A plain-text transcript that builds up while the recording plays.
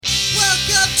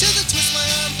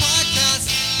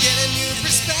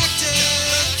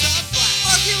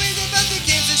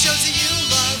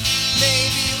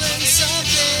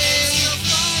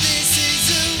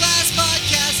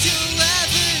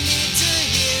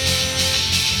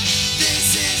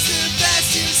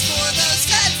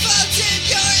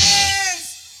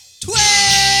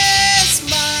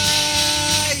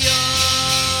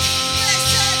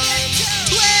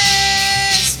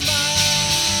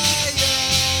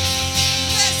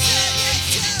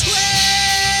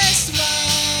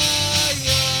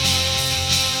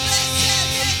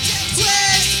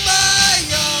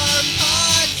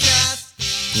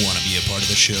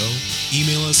show?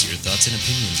 Email us your thoughts and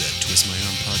opinions at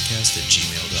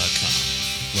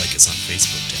twistmyarmpodcast@gmail.com. Like us on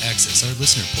Facebook to access our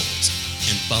listener polls,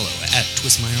 and follow at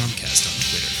twistmyarmcast on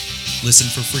Twitter. Listen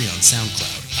for free on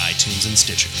SoundCloud, iTunes, and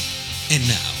Stitcher. And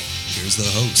now, here's the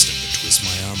host of the Twist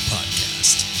My Arm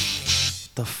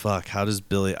podcast. The fuck? How does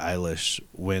Billie Eilish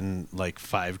win like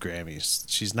 5 Grammys?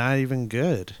 She's not even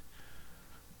good.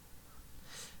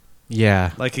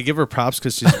 Yeah. Like, I give her props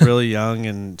because she's really young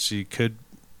and she could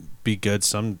be good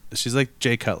she's like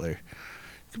Jay Cutler.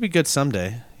 Could be good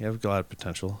someday. You have a lot of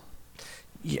potential.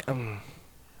 Yeah.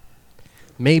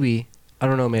 Maybe. I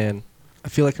don't know, man. I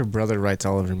feel like her brother writes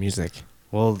all of her music.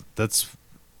 Well, that's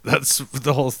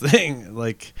the whole thing.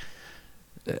 Like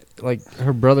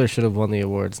her brother should have won the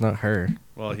awards, not her.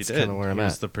 Well, he That's did. kinda where I'm he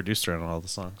was at. the producer on all the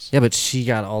songs. Yeah, but she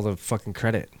got all the fucking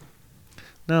credit.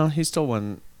 No, he still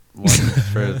won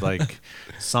for like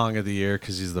Song of the Year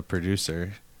because he's the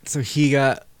producer. So he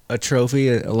got a trophy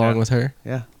along with her?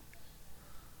 Yeah.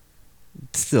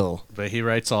 Still. But he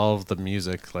writes all of the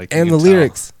music, like, And you the can tell.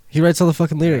 lyrics. He writes all the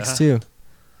fucking lyrics, Yeah. too.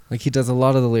 Like, he does a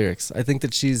lot of the lyrics. I think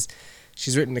that she's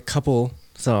written a couple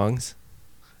songs.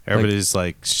 Everybody's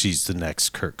like, she's the next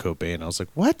Kurt Cobain. I was like,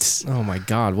 what? Oh, my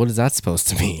God. What is that supposed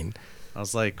to mean? I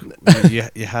was like, you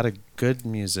had a good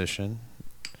musician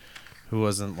who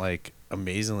wasn't like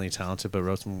amazingly talented, but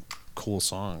wrote some cool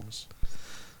songs.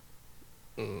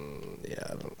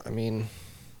 Yeah, I mean,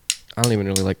 I don't even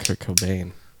really like Kurt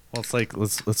Cobain. Well, it's like,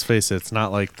 let's face it, it's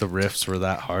not like the riffs were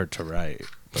that hard to write,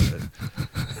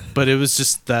 but it was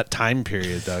just that time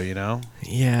period, though, you know.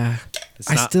 Yeah, It's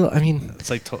I not, mean, it's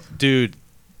like, dude,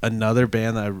 another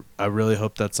band that I really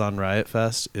hope that's on Riot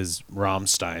Fest is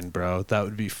Rammstein, bro. That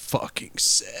would be fucking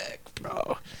sick,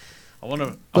 bro. I want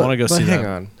to go see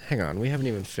that. Hang on. We haven't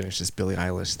even finished this Billie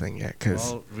Eilish thing yet,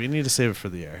 because Well, we need to save it for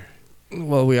the air.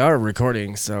 we are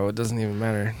recording, so it doesn't even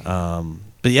matter.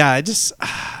 But yeah, I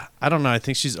don't know. I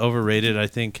think she's overrated. I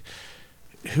think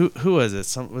who was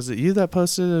it? Was it you that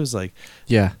posted it? It was like,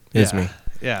 Yeah, it's me.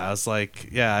 Yeah, I was like,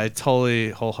 yeah, I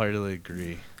totally wholeheartedly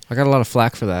agree. I got a lot of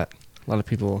flack for that. A lot of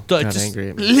people got Just angry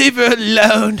at me. leave her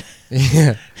alone.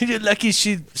 Yeah, You're lucky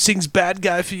she sings "Bad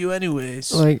Guy" for you,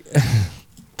 anyways. like,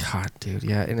 God, dude,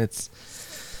 yeah, and it's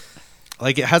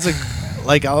Like, it has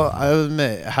I'll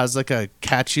admit, it has like a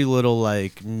catchy little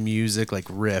like music like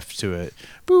riff to it.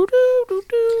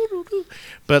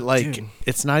 But like, Dude.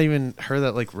 it's not even her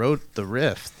that like wrote the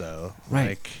riff though. Right.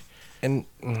 Like, and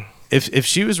if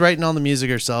she was writing all the music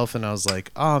herself, and I was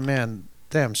like, oh man,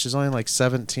 damn, she's only like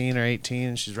 17 or 18,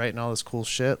 and she's writing all this cool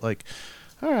shit. Like,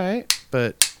 all right,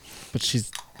 but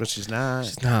she's not.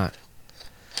 She's not.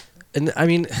 And I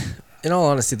mean, in all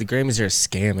honesty, the Grammys are a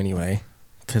scam anyway.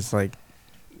 Because, like,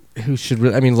 who should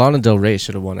really... I mean, Lana Del Rey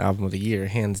should have won Album of the Year,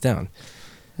 hands down.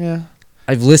 Yeah.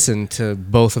 I've listened to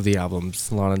both of the albums,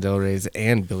 Lana Del Rey's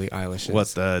and Billie Eilish's. What,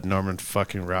 the Norman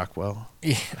fucking Rockwell?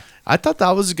 Yeah. I thought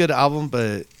that was a good album,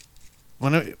 but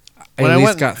when I at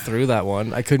least got through that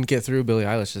one. I couldn't get through Billie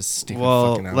Eilish's stupid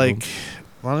fucking album. like,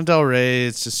 Lana Del Rey,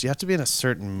 it's just, you have to be in a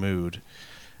certain mood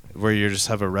where you just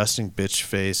have a resting bitch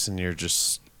face and you're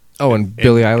just... Oh, and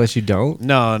Billie Eilish, you don't?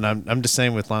 No, and I'm just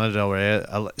saying with Lana Del Rey,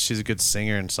 she's a good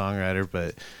singer and songwriter,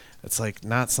 but it's like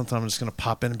not something I'm just gonna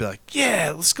pop in and be like,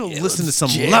 yeah, let's go listen to some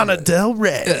jam Lana it. Del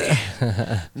Rey.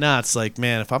 Nah, it's like,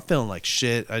 man, if I'm feeling like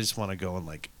shit, I just want to go and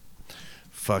like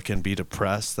fucking be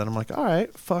depressed. Then I'm like, all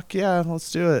right, fuck yeah,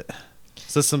 let's do it.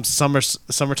 So some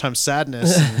summertime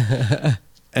sadness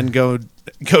and go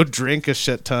drink a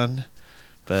shit ton.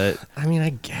 But I mean, I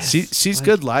guess. she's like,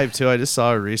 good live too. I just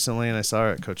saw her recently, and I saw her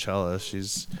at Coachella.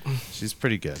 She's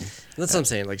pretty good. That's what I'm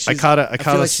saying. Like, I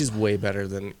feel like she's way better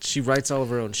than... She writes all of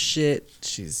her own shit.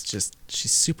 She's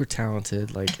super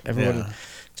talented. Like, everyone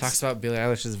talks about Billie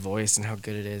Eilish's voice and how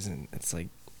good it is, and it's like,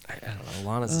 I don't know.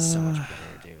 Lana's is so much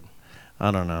better, dude.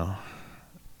 I don't know.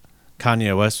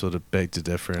 Kanye West would have begged to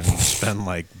differ and just been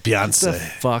like Get the Beyonce.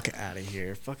 fuck out of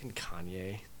here. Fucking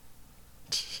Kanye.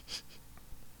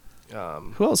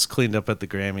 Who else cleaned up at the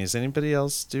Grammys? Anybody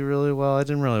else do really well? I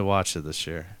didn't really watch it this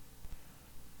year.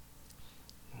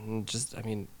 I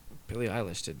mean, Billie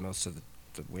Eilish did most of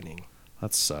the winning.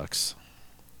 That sucks.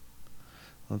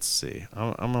 Let's see.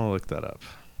 I'm gonna look that up.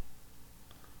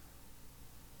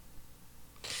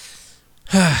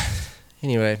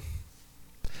 Anyway.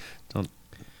 Don't-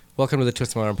 Welcome to the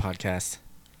Twist My Arm podcast.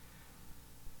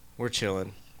 We're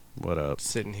chilling, What up?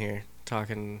 sitting here,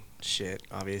 talking shit,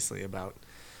 obviously, about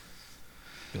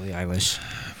Billie Eilish.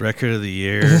 Record of the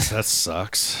year. That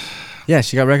sucks. Yeah,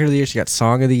 she got Record of the Year. She got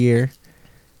Song of the Year.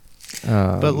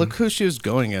 But look who she was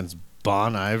going against.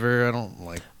 Bon Iver. I don't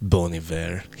like. Bon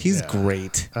Iver. He's Yeah.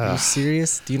 great. Are you Ugh.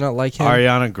 serious? Do you not like him?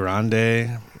 Ariana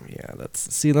Grande. Yeah,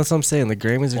 that's what I'm saying. The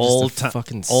Grammys are just a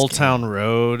fucking Old scam. Town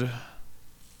Road.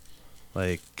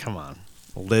 Like, come on.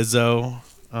 Lizzo.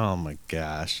 Oh my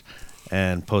gosh.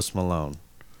 And Post Malone.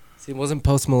 See, wasn't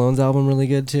Post Malone's album really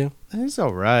good too? He's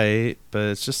alright, but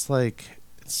it's just like,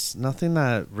 it's nothing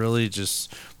that really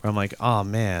just, where I'm like, oh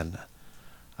man,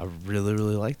 I really,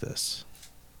 really like this.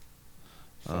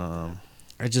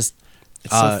 It's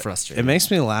so frustrating. It makes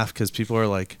me laugh because people are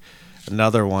like,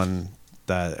 another one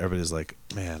that everybody's like,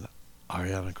 man,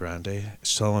 Ariana Grande,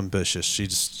 so ambitious.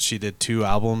 She did 2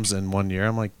 albums in 1 year.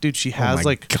 I'm like, dude, she has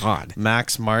God.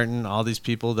 Max Martin, all these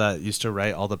people that used to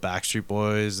write all the Backstreet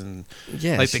Boys and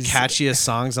Yeah, like the catchiest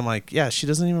songs. I'm like, yeah, she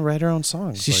doesn't even write her own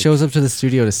songs. She Like, shows up to the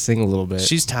studio to sing a little bit.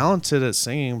 she's talented at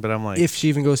singing, but I'm like, if she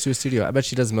even goes to a studio, I bet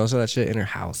she does most of that shit in her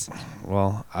house.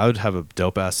 well, I would have a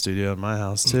dope ass studio in my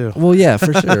house too. Well, yeah,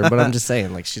 for sure. But I'm just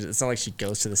saying, like, it's not like she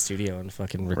goes to the studio and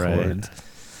fucking records.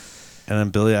 And then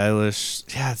Billie Eilish,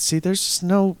 yeah. See, there's just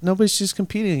nobody she's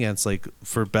competing against. Like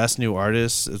for best new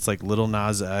artist, it's like Lil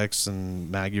Nas X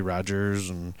and Maggie Rogers,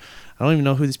 and I don't even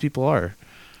know who these people are.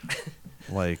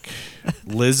 Like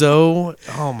Lizzo,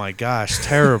 oh my gosh,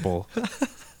 terrible,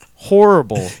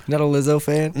 horrible. Not a Lizzo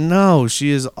fan? No,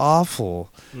 she is awful.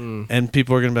 And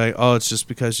people are gonna be like, oh, it's just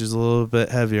because she's a little bit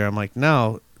heavier. I'm like,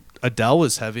 no. Adele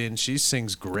was heavy and she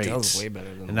sings great. Adele's way better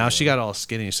than And now Lizzo. she got all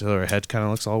skinny, so her head kind of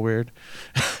looks all weird.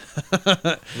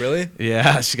 Really?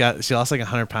 Yeah, she lost like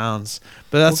 100 pounds.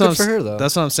 But that's Well, what good for her, though.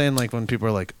 That's what I'm saying. Like when people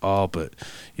are like, "Oh, but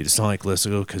you just don't like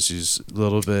Lizzo because she's a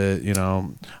little bit,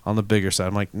 on the bigger side."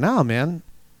 I'm like, "Nah, man,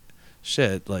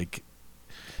 shit." Like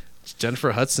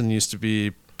Jennifer Hudson used to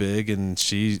be big and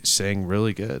she sang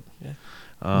really good.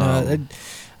 Yeah.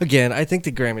 Again, I think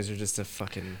the Grammys are just a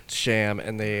fucking sham,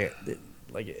 and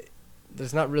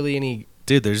there's not really any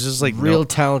Dude, there's just like real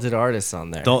talented artists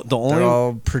on there. The only They're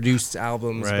all produced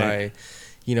albums Right.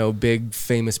 by, big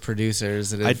famous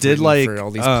producers that have I did written like for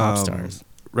all these pop stars.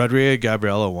 Rodrigo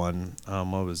Gabriela won.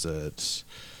 What was it?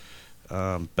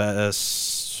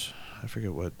 Best. I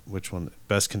forget which one.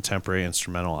 Best contemporary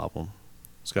instrumental album.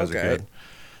 These guys are good.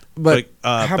 But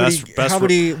best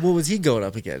what was he going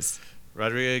up against?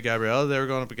 Rodrigo Gabriela. They were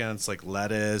going up against like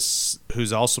Lettuce,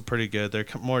 who's also pretty good. They're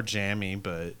more jammy,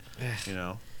 but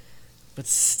But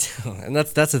still, and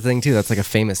that's the thing too. That's like a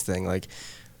famous thing. Like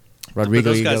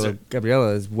Rodrigo those guys Gabriela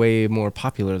is way more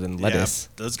popular than Lettuce.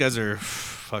 Yeah, those guys are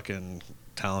fucking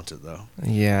talented though.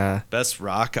 Yeah. Best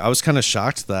rock. I was kind of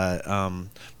shocked that.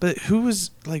 But who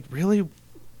was like really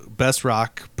best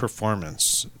rock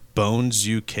performance? Bones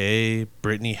UK,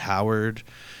 Brittany Howard,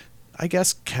 I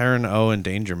guess Karen O and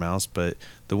Danger Mouse, but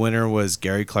the winner was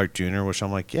Gary Clark Jr., which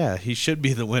I'm like, yeah, he should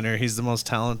be the winner. He's the most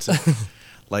talented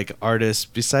like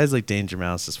artist besides like Danger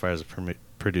Mouse as far as a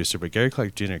producer, but Gary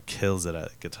Clark Jr. kills it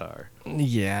at guitar.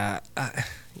 Yeah.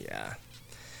 Yeah.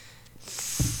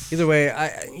 Either way,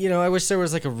 I wish there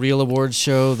was like a real awards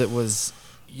show that was,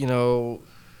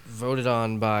 voted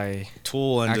on by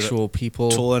Tool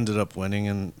ended up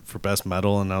winning for best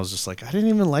metal, and I was just like, I didn't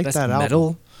even like Best that metal?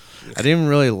 album. I didn't even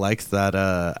really like that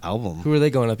album. Who are they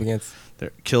going up against?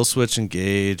 Killswitch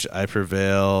Engage, I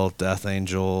Prevail, Death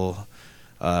Angel,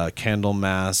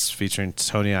 Candlemass featuring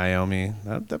Tony Iommi.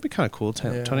 That'd be kind of cool.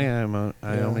 Yeah. Tony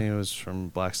Iommi was from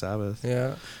Black Sabbath.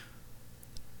 Yeah.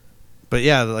 But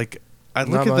yeah, like I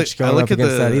Not look at much the I going look up at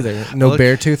against the that either. No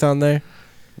Beartooth on there.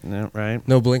 No, right.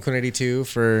 No Blink-182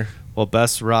 for. Well,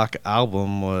 best rock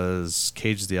album was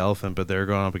Cage the Elephant, but they were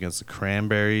going up against the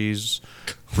Cranberries,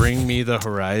 Bring Me the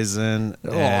Horizon,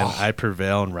 and I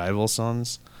Prevail and Rival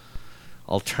Sons.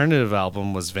 Alternative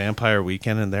album was Vampire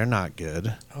Weekend, and they're not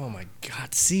good. Oh my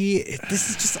God! See, this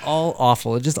is just all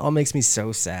awful. It just all makes me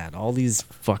so sad. All these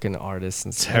fucking artists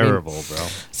and stuff. Terrible, bro.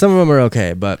 Some of them are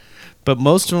okay, but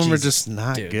most of them are Jesus, just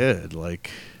not dude. good.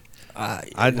 Like.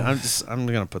 I'm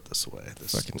gonna put this away.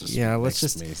 This Fucking- just yeah, makes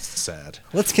let's me sad.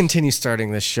 let's continue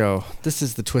starting this show. This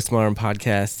is the Twist My Arm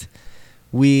podcast.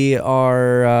 We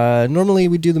are normally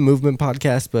we do the movement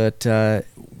podcast, but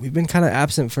we've been kind of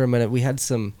absent for a minute. We had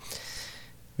some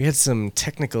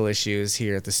technical issues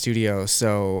here at the studio,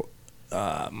 so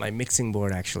my mixing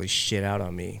board actually shit out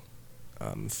on me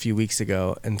a few weeks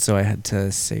ago, and so I had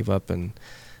to save up. And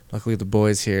luckily, the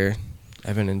boys here,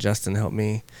 Evan and Justin, helped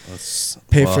me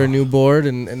pay for a new board,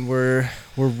 and we're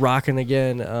rocking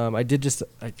again. I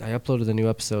uploaded the new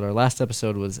episode. Our last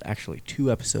episode was actually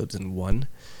 2 episodes in one,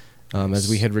 as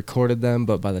we had recorded them.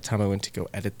 But by the time I went to go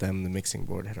edit them, the mixing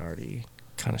board had already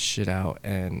kind of shit out,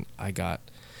 and I got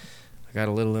a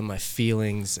little in my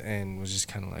feelings and was just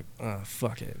kind of like,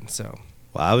 fuck it. And so.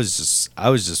 Well, I was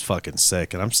just fucking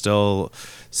sick, and I'm still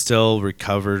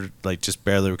recovered, like just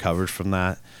barely recovered from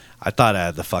that. I thought I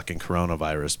had the fucking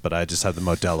coronavirus, but I just had the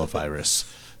Modelo virus.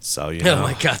 So, you know. Oh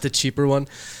my God, the cheaper one.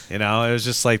 You know, it was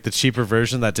just like the cheaper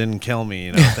version that didn't kill me,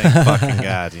 you know. Thank fucking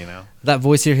God, you know. That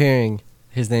voice you're hearing,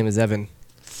 his name is Evan.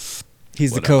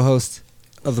 He's the co-host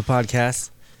of the podcast.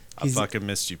 I fucking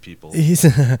missed you people. He's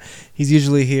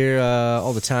usually here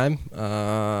all the time,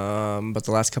 but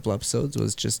the last couple episodes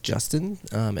was just Justin,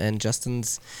 and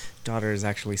Justin's daughter is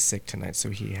actually sick tonight,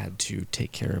 so he had to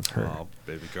take care of her. Oh,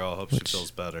 baby girl, I hope she feels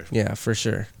better. Yeah, for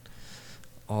sure.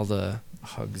 All the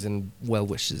hugs and well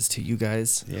wishes to you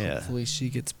guys. Yeah. Hopefully she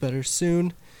gets better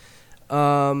soon.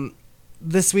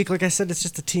 This week, like I said, it's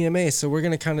just a TMA, so we're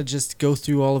gonna kind of just go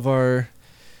through all of our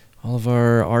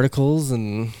articles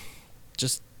and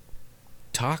just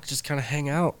talk, just kind of hang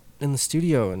out in the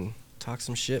studio and talk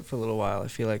some shit for a little while. I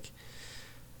feel like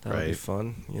that would be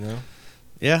fun, you know?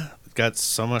 Yeah, got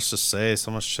so much to say. So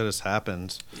much shit has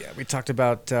happened. Yeah, we talked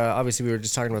about, obviously we were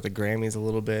just talking about the Grammys a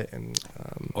little bit and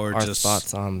or our just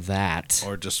thoughts on that.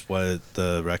 Or just what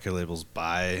the record labels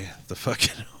buy the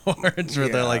fucking awards where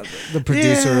they're like, the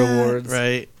producer awards.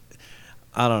 Right.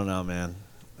 I don't know, man.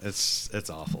 It's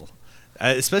awful.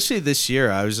 Especially this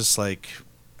year, I was just like,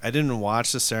 I didn't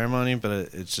watch the ceremony, but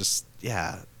it's just,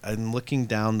 yeah. I'm looking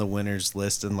down the winners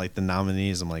list and like the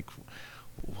nominees. I'm like,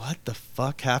 what the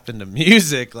fuck happened to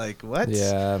music? Like, what?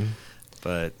 Yeah.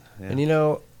 But yeah. And you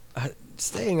know,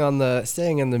 staying in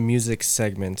the music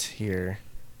segment here,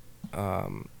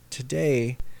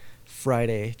 today,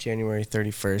 Friday, January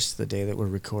 31st, the day that we're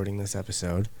recording this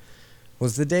episode,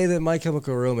 was the day that My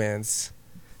Chemical Romance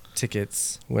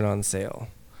tickets went on sale.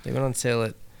 They went on sale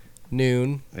at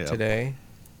noon today,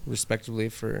 respectively,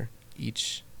 for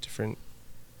each different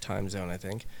time zone, I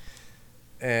think.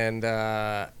 And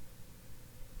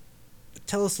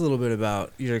tell us a little bit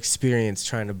about your experience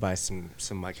trying to buy some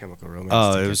My Chemical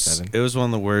Romance tickets, Evan. It was one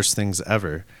of the worst things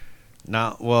ever.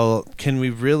 Can we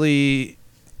really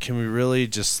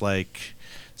just like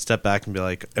step back and be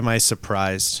like, am I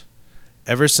surprised?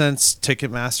 Ever since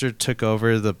Ticketmaster took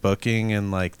over the booking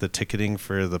and like the ticketing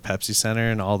for the Pepsi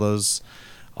Center and all those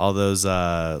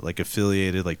like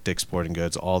affiliated like Dick's Sporting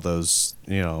Goods, all those,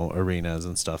 you know, arenas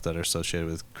and stuff that are associated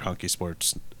with Cronky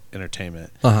Sports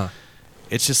Entertainment.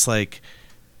 It's just like,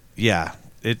 yeah,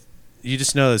 you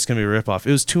just know it's gonna be a ripoff.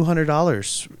 It was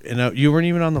 $200, and you weren't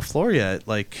even on the floor yet.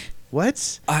 Like,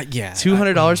 what? Yeah,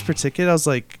 $200 per ticket. I was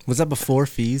like, was that before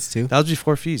fees too? That was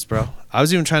before fees, bro. I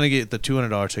was even trying to get the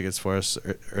 $200 tickets for us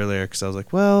earlier because I was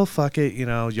like, well, fuck it, you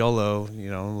know, YOLO,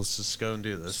 you know, let's just go and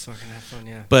do this. Just fucking have fun,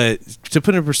 yeah. But to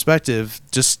put it in perspective,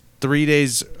 just 3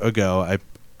 days ago,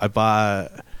 I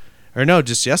bought, or no,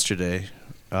 just yesterday,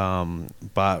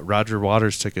 bought Roger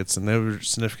Waters tickets, and they were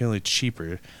significantly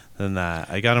cheaper than that.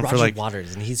 I got him Roger for like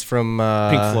Waters, and he's from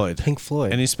Pink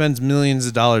Floyd, and he spends millions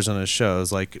of dollars on his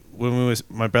shows. Like when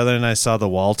my brother and I saw the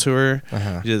Wall tour,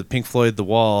 he did the Pink Floyd The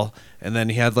Wall, and then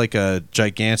he had like a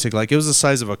gigantic, like it was the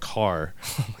size of a car,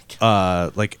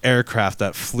 like aircraft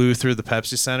that flew through the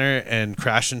Pepsi Center and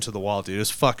crashed into the wall. Dude, it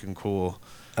was fucking cool.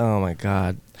 Oh my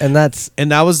God! And that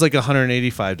was like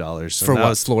 $185 for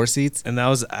what, floor seats? And that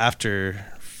was after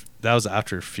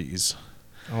fees.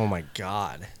 Oh my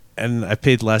God! And I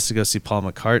paid less to go see Paul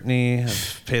McCartney.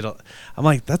 I'm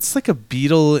like, that's like a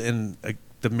Beatle and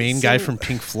the main guy from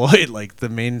Pink Floyd, like the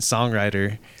main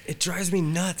songwriter. It drives me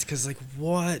nuts because, like,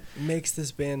 what makes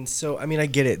this band so... I mean, I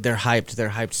get it. They're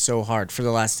hyped so hard. For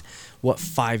the last,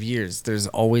 5 years, there's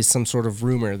always some sort of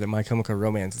rumor that My Chemical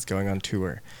Romance is going on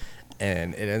tour.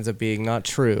 And it ends up being not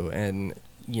true. And,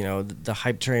 you know, the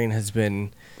hype train has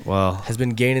been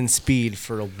gaining speed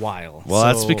for a while. Well,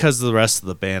 that's because the rest of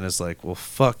the band is like, well,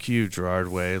 fuck you, Gerard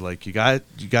Way. Like, you got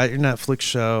your Netflix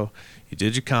show. You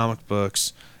did your comic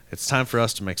books. It's time for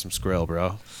us to make some Skrill,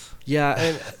 bro. Yeah,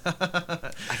 and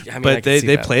I mean, but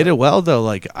they played it well though.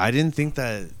 Like, I didn't think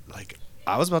that. Like,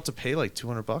 I was about to pay like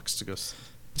 $200 to go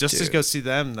to go see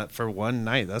them for one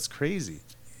night. That's crazy.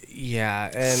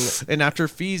 Yeah, and after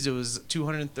fees, it was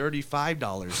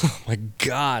 $235. Oh my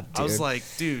God, dude. I was like,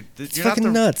 dude, it's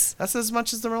fucking nuts. That's as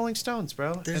much as the Rolling Stones,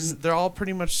 bro. And they're all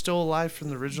pretty much still alive from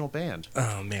the original band.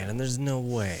 Oh man, and there's no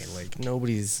way. Like,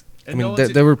 nobody's. I mean,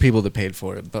 there were people that paid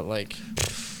for it, but like,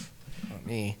 not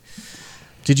me.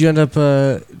 Did you end up?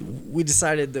 We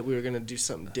decided that we were gonna do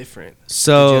something different.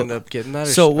 So did you end up getting that?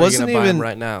 Or so it are wasn't you gonna buy even them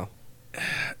right now.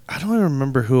 I don't even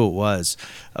remember who it was.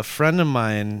 A friend of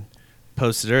mine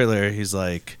posted earlier. He's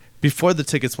like, before the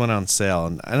tickets went on sale,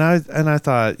 and I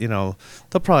thought, you know,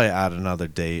 they'll probably add another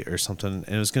date or something,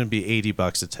 and it was gonna be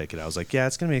 $80 a ticket. I was like, yeah,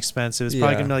 it's gonna be expensive. It's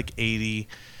probably gonna be like $80.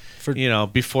 For, you know,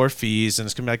 before fees, and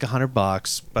it's gonna be like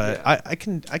 $100, but yeah. I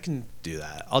can do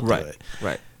that. I'll do it.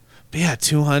 Right. But yeah,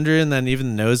 200, and then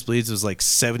even the nosebleeds was like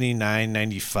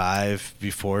 $79.95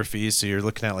 before fees. So you're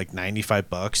looking at like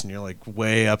 $95, and you're like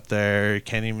way up there. You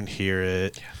can't even hear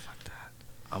it. Yeah, fuck that.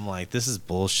 I'm like, this is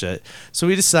bullshit. So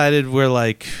we decided we're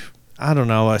like, I don't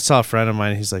know. I saw a friend of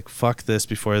mine. He's like, fuck this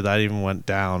before that even went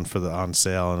down for the on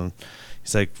sale. And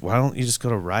he's like, why don't you just go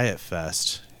to Riot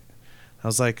Fest? I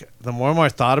was like, the more and more I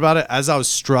thought about it, as I was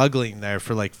struggling there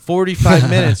for like 45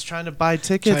 minutes trying to buy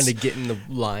tickets. Trying to get in the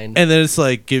line. And then it's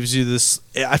like, gives you this.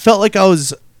 I felt like I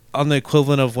was on the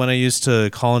equivalent of when I used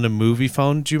to call in a movie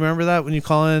phone. Do you remember that when you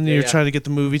call in and you're trying to get the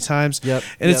movie times? Yep.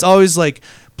 And it's always like,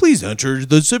 please enter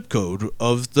the zip code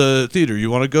of the theater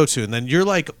you want to go to. And then you're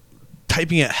like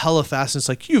typing it hella fast, and it's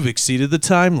like, you've exceeded the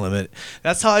time limit.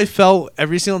 That's how I felt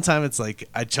every single time. It's like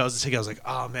I chose the ticket. I was like,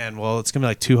 oh man, well, it's gonna be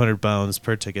like 200 bones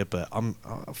per ticket, but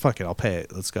fuck it, I'll pay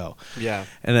it. Let's go. Yeah.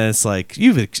 And then it's like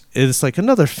it's like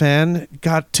another fan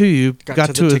got to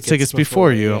the tickets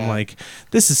before you. Yeah. I'm like,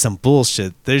 this is some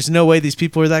bullshit. There's no way these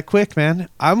people are that quick, man.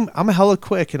 I'm hella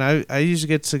quick, and I usually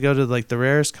get to go to like the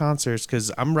rarest concerts because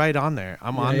I'm right on there.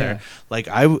 I'm on there. Like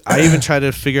I even try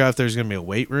to figure out if there's gonna be a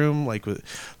wait room, like with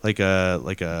like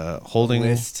a holding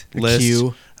list,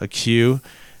 a queue,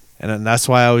 and then that's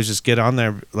why I always just get on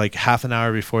there like half an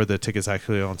hour before the tickets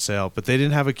actually on sale. But they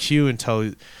didn't have a queue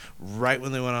until right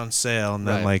when they went on sale, and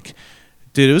then like,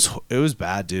 dude, it was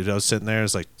bad, dude. I was sitting there, it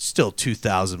was like still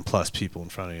 2,000 plus people in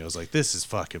front of me. I was like, this is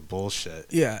fucking bullshit.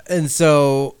 Yeah, and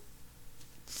so,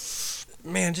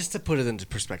 man, just to put it into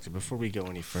perspective before we go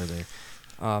any further,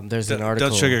 there's an article.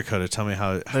 Don't sugarcoat it. Tell me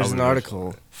how. There's an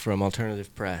article from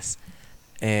Alternative Press.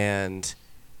 And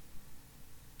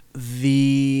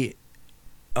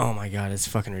oh my god, it's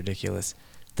fucking ridiculous.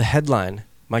 The headline,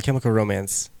 My Chemical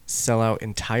Romance sell out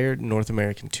entire North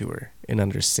American tour in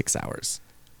under 6 hours.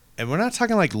 And we're not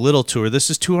talking like little tour.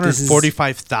 This is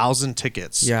 245,000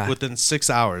 tickets within 6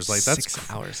 hours. Like that's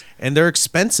 6 hours. And they're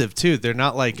expensive too. They're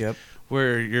not like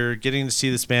where you're getting to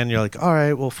see this band, you're like, all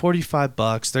right, well,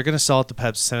 $45. They're going to sell at the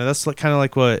Pepsi Center. That's like, kind of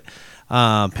like what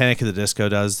Panic at the Disco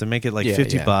does. They make it like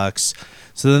 $50.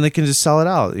 So then they can just sell it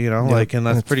out, you know, like, and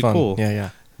that's pretty fun. cool. Yeah, yeah.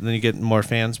 And then you get more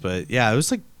fans, but yeah, it was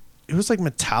like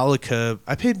Metallica.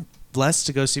 I paid less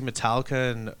to go see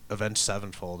Metallica and Avenged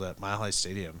Sevenfold at Mile High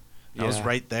Stadium. I was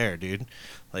right there, dude.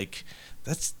 Like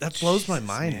that blows my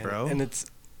mind, man. bro. And it's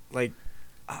like,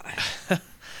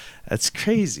 that's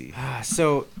crazy.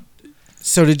 So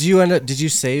did you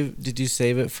save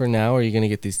it for now, or are you gonna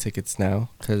get these tickets now?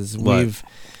 Because we've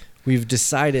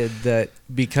decided that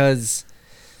because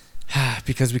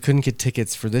we couldn't get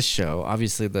tickets for this show.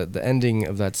 Obviously, the ending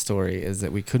of that story is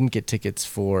that we couldn't get tickets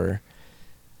for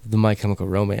the My Chemical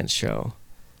Romance show.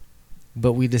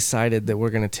 But we decided that we're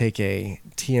going to take a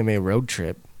TMA road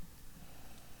trip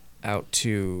out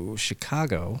to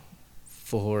Chicago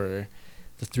for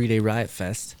the 3-day Riot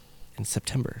Fest in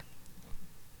September.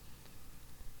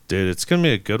 Dude, it's going to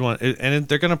be a good one. And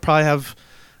they're going to probably have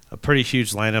a pretty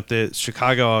huge lineup. That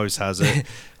Chicago always has it.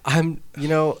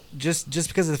 Just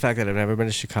because of the fact that I've never been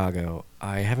to Chicago,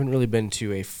 I haven't really been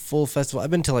to a full festival. I've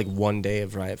been to like one day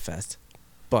of Riot Fest,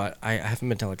 but I haven't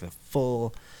been to like the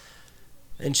full.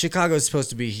 And Chicago is supposed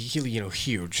to be,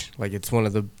 huge. Like it's one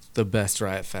of the best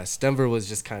Riot Fests. Denver was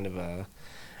just kind of a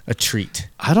treat.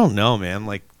 I don't know, man.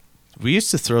 Like we used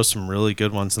to throw some really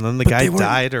good ones, and then the guy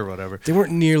died or whatever. They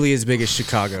weren't nearly as big as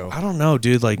Chicago. I don't know,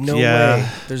 dude. Like no way.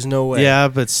 There's no way. Yeah,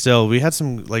 but still, we had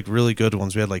some like really good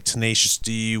ones. We had like Tenacious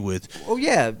D with. Oh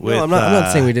yeah. No, I'm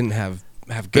not saying we didn't have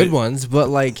good ones, but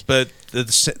like. But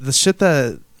the shit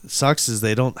that sucks is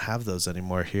they don't have those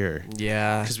anymore here.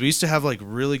 Yeah. Because we used to have like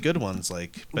really good ones,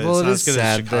 like. But well, it's not it as is good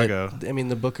sad as Chicago. that, I mean,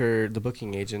 the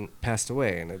booking agent passed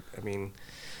away, and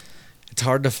it's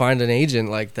hard to find an agent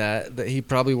like that he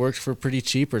probably worked for pretty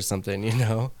cheap or something, you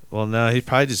know? Well, no, he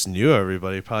probably just knew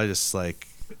everybody. He probably just like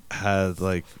had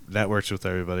like networks with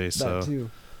everybody. So that too.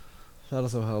 That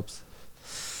also helps.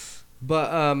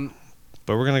 But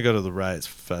we're gonna go to the Riot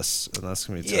Fest, and that's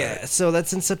gonna be tight. Yeah. So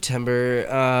that's in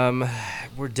September.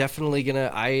 We're definitely gonna.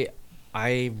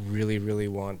 I really, really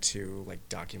want to like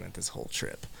document this whole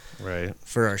trip. Right.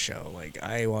 For our show, like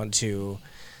I want to.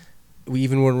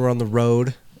 Even when we're on the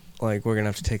road. Like we're gonna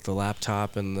have to take the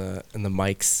laptop and the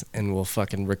mics, and we'll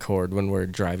fucking record when we're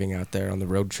driving out there on the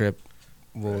road trip.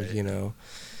 We'll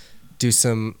do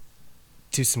some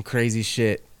crazy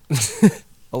shit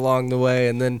along the way,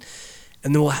 and then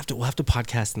we'll have to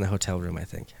podcast in the hotel room. I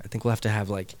think we'll have to have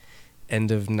like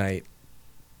end of night,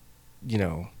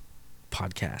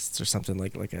 podcasts or something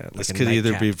like a. This could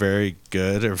either be very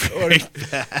good or very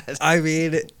bad. I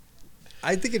mean,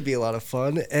 I think it'd be a lot of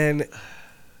fun, and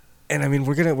And I mean,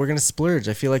 we're gonna splurge.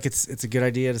 I feel like it's a good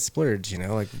idea to splurge. You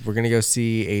know, like we're gonna go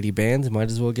see 80 bands. Might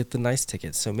as well get the nice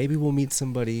tickets. So maybe we'll meet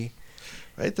somebody.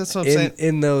 Right, that's what I'm saying.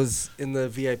 In the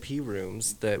VIP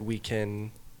rooms that we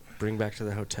can bring back to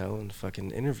the hotel and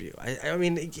fucking interview. I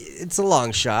mean, it's a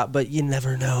long shot, but you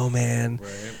never know, man.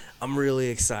 Right. I'm really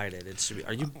excited. It should be.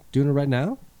 Are you doing it right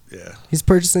now? Yeah. He's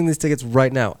purchasing these tickets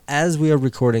right now as we are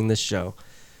recording this show.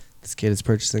 This kid is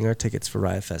purchasing our tickets for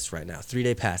Riot Fest right now.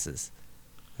 3-day passes.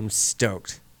 I'm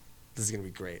stoked. This is gonna be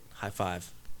great. High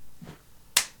five.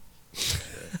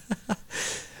 I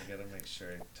gotta make sure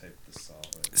I type this all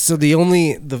in. So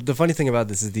the funny thing about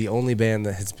this is the only band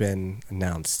that has been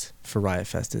announced for Riot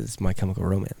Fest is My Chemical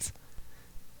Romance.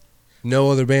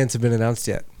 No other bands have been announced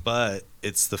yet. But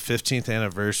it's the 15th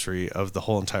anniversary of the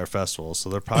whole entire festival, so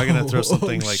they're probably gonna throw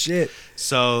something like. Shit.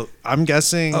 So I'm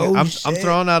guessing. Oh, I'm shit.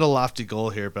 throwing out a lofty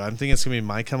goal here, but I'm thinking it's gonna be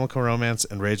My Chemical Romance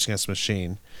and Rage Against the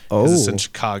Machine. Oh. It's in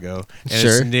Chicago, and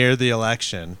Sure. it's near the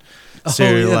election. So Oh,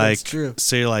 you're yeah, like, that's true.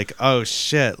 so you're like, oh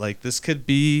shit, like this could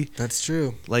be That's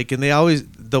true. like, and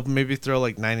they'll maybe throw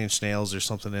like 9 Inch Nails or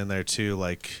something in there too.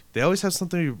 Like they always have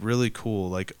something really cool.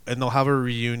 Like, and they'll have a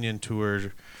reunion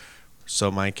tour. So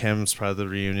My Chem's probably the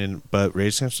reunion, but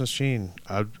Rage Against the Machine,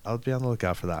 I'd be on the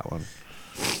lookout for that one.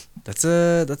 That's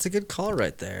a good call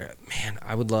right there. Man,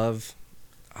 I would love.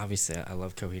 Obviously, I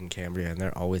love Coheed and Cambria, and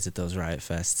they're always at those Riot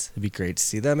Fests. It'd be great to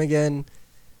see them again.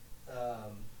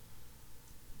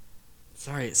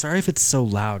 Sorry if it's so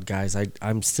loud, guys.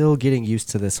 I'm still getting used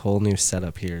to this whole new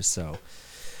setup here, so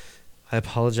I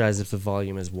apologize if the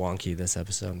volume is wonky this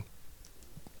episode.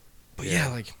 But yeah,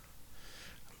 like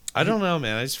I don't know,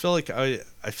 man. I just feel like I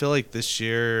feel like this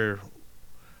year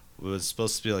was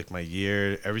supposed to be like my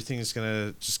year. Everything's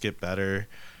gonna just get better,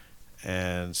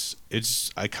 and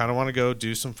I kind of want to go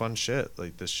do some fun shit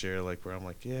like this year, like where I'm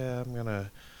like, yeah, I'm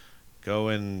gonna go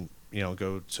and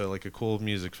go to like a cool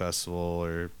music festival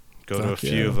or go to a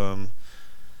few of them,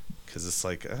 because it's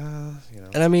like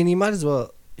And I mean, you might as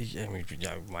well. I mean, you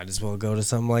might as well go to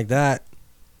something like that,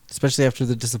 especially after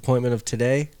the disappointment of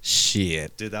today.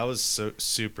 Shit, dude, that was so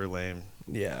super lame.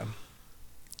 Yeah.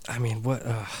 I mean, what?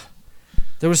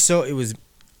 It was.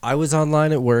 I was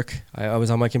online at work. I was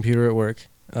on my computer at work,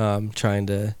 trying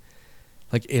to,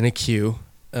 like, in a queue.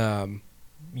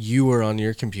 You were on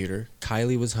your computer.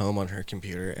 Kylie was home on her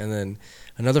computer, and then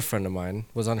another friend of mine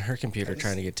was on her computer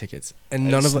trying to get tickets. And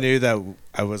I none just of knew that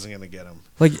I wasn't gonna get them.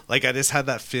 like I just had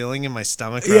that feeling in my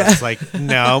stomach where I was like,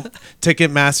 no,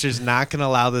 Ticketmaster's not gonna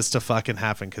allow this to fucking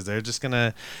happen, because they're just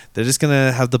gonna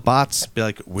have the bots be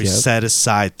like, we set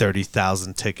aside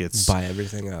 30,000 tickets, buy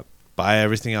everything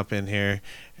up in here,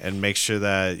 and make sure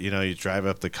that you drive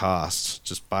up the cost.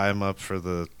 Just buy them up for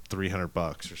the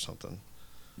 $300 or something.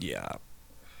 Yeah.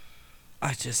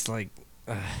 I just like,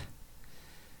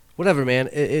 whatever, man.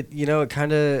 It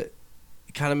kind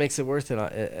of makes it worth it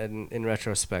in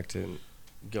retrospect, and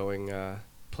going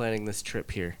planning this trip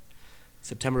here.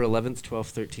 September 11th,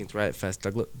 12th, 13th, Riot Fest,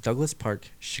 Douglas Park,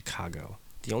 Chicago.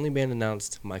 The only band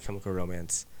announced, My Chemical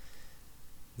Romance.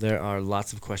 There are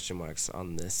lots of question marks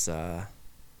on this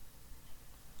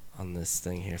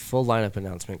thing here. Full lineup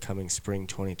announcement coming spring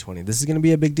 2020. This is going to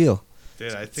be a big deal.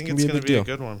 Dude, I think it's going to be a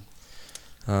good one.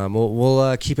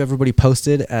 We'll keep everybody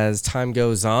posted as time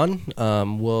goes on.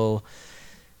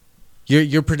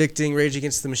 You're predicting Rage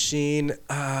Against the Machine.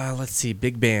 Let's see,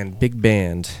 big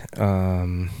band.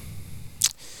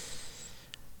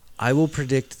 I will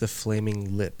predict the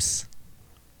Flaming Lips.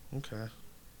 Okay.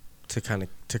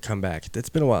 To come back. It's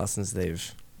been a while since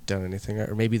they've done anything,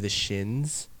 or maybe the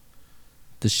Shins.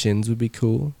 The Shins would be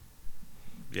cool.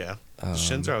 Yeah, the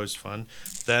Shins are always fun.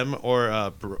 Them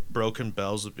or Broken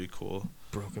Bells would be cool.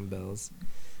 Broken Bells.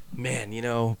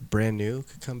 Man, Brand New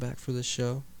could come back for this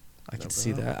show. I could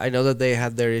see that. I know that they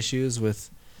had their issues with,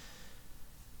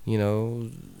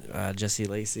 Jesse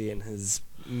Lacey and his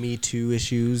Me Too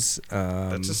issues.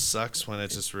 That just sucks when it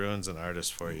just ruins an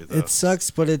artist for you, though. It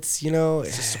sucks, but it's,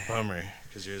 It's just a bummer,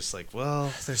 because you're just like,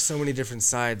 well... There's so many different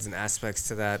sides and aspects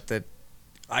to that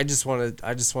I just want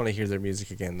to hear their music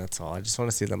again. That's all. I just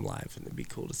want to see them live, and it'd be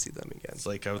cool to see them again. It's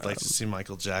like I would like to see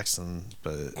Michael Jackson,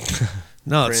 but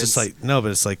no, it's just like no,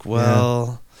 but it's like,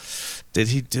 well, did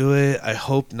he do it? I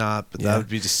hope not, but that would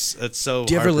be just it's so.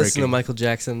 Do you ever listen to Michael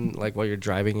Jackson like while you're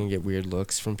driving and get weird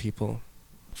looks from people?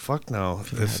 Fuck no.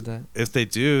 If they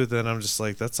do, then I'm just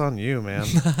like, that's on you, man.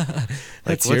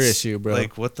 That's your issue, bro.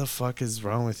 Like, what the fuck is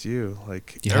wrong with you?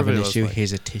 Like, you have an issue.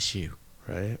 Here's a tissue.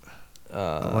 Right.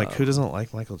 I'm like, who doesn't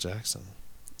like Michael Jackson?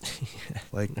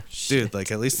 Like, no dude, like,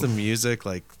 at least the music,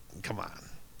 like, come on.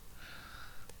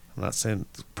 I'm not saying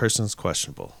the person's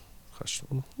questionable.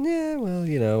 Yeah,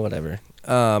 well, whatever.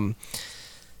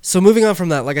 So moving on from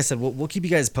that, like I said, we'll keep you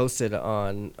guys posted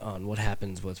on what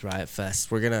happens with Riot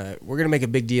Fest. We're gonna make a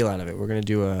big deal out of it. We're gonna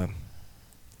do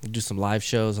some live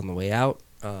shows on the way out.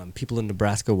 People in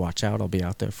Nebraska, watch out! I'll be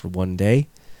out there for one day,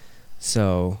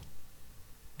 so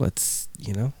let's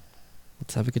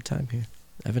have a good time here.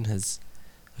 Evan has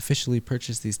officially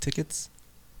purchased these tickets.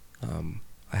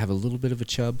 I have a little bit of a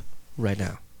chub right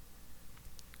now.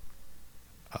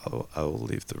 I will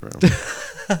leave the room.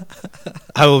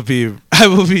 I will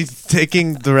be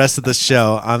taking the rest of the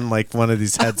show on like one of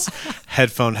these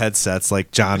headphone headsets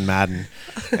like John Madden,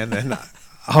 and then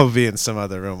I'll be in some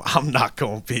other room. I'm not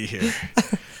going to be here.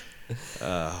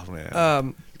 Oh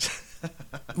man.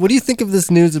 What do you think of this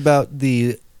news about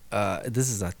the? This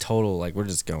is a total we're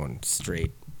just going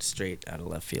straight out of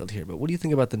left field here. But what do you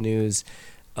think about the news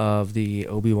of the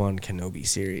Obi-Wan Kenobi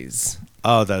series?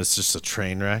 Oh, that is just a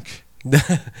train wreck.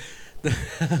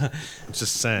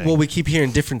 Just saying. Well, we keep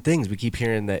hearing different things. We keep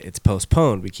hearing that it's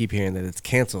postponed. We keep hearing that it's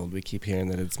canceled. We keep hearing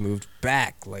that it's moved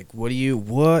back. Like, what do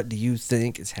you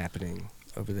think is happening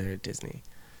over there at Disney?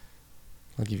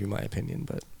 I'll give you my opinion,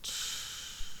 but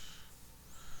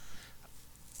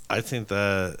I think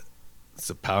that it's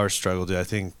a power struggle, dude. I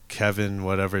think Kevin,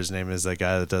 whatever his name is, that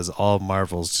guy that does all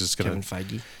Marvel's, just gonna Kevin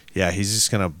Feige. Yeah, he's just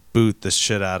gonna boot the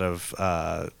shit out of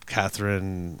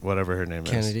Catherine, whatever her name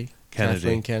is.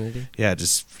 Kathleen Kennedy. Yeah,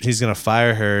 he's gonna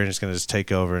fire her and he's gonna just take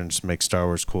over and just make Star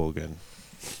Wars cool again.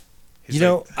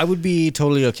 I would be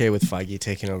totally okay with Feige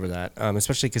taking over that,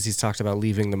 especially because he's talked about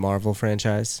leaving the Marvel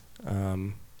franchise.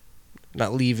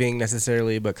 Not leaving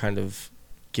necessarily, but kind of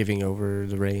giving over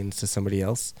the reins to somebody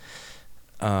else.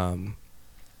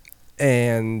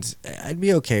 And I'd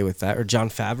be okay with that. Or Jon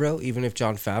Favreau, even if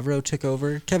Jon Favreau took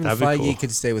over. Kevin Feige could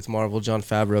stay with Marvel. Jon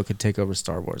Favreau could take over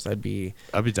Star Wars. I'd be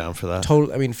down for that.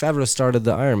 I mean, Favreau started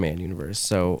the Iron Man universe,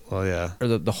 so... Well, yeah.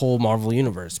 Or the whole Marvel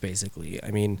universe, basically.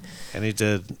 I mean... And he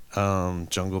did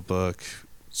Jungle Book,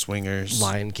 Swingers.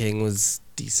 Lion King was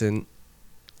decent.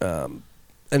 And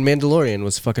Mandalorian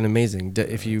was fucking amazing.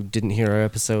 If you didn't hear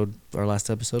our last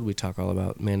episode, we talk all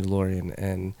about Mandalorian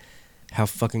and how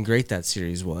fucking great that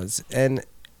series was. And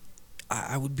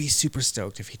I would be super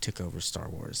stoked if he took over Star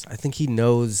Wars. I think he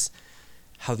knows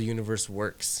how the universe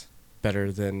works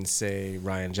better than, say,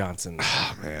 Rian Johnson.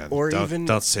 Oh, man. Or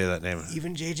don't say that name.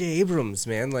 Even J.J. Abrams,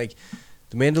 man. Like,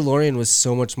 The Mandalorian was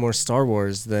so much more Star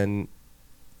Wars than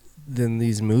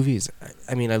these movies.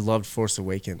 I mean, I loved Force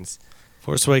Awakens.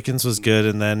 Force Awakens was good,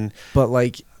 and then... But,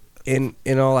 like, in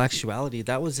all actuality,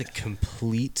 that was a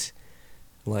complete,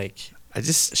 like...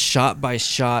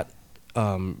 shot-by-shot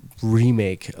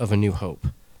remake of A New Hope.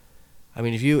 I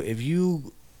mean, if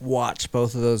you watch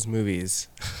both of those movies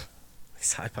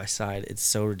side by side, it's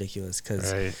so ridiculous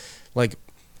because, like,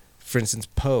 for instance,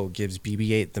 Poe gives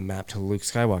BB-8 the map to Luke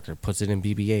Skywalker, puts it in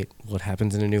BB-8. What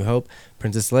happens in A New Hope?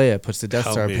 Princess Leia puts the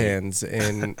Death Star pans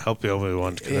in help you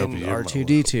Obi-Wan Kenobi,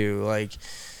 R2-D2. Like,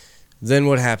 then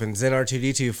what happens? Then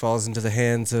R2-D2 falls into the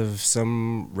hands of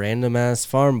some random-ass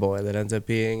farm boy that ends up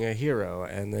being a hero.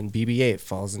 And then BB-8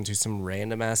 falls into some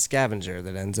random-ass scavenger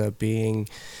that ends up being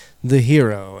the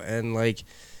hero. And, like,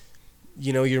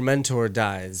 you know, your mentor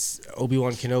dies.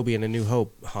 Obi-Wan Kenobi in A New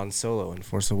Hope. Han Solo in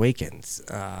Force Awakens.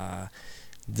 The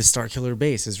Starkiller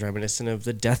base is reminiscent of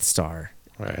the Death Star.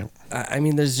 Right. I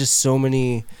mean, there's just so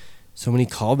many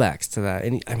callbacks to that.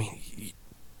 And, I mean...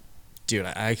 Dude,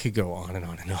 I could go on and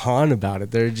on and on about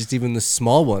it. There are just even the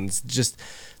small ones. Just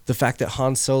the fact that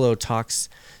Han Solo talks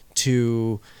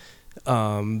to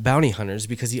bounty hunters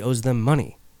because he owes them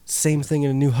money. Same thing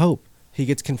in A New Hope. He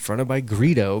gets confronted by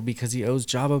Greedo because he owes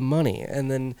Jabba money.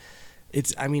 And then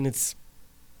it's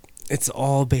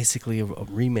all basically a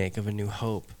remake of A New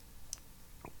Hope.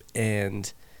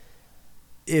 And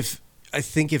I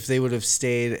think if they would have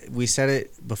stayed, we said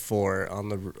it before on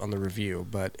the review,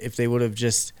 but if they would have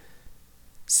just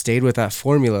stayed with that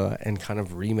formula and kind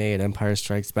of remade Empire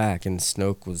Strikes Back, and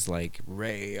Snoke was like,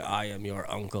 Rey, I am your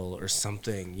uncle or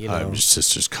something, you know. I'm your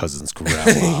sister's cousin's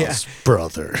grandma's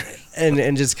brother.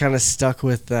 And just kind of stuck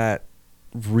with that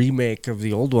remake of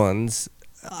the old ones.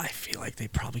 I feel like they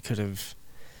probably could have,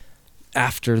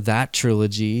 after that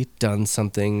trilogy, done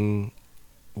something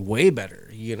way better,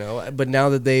 you know. But now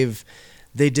that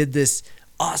they did this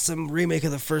awesome remake of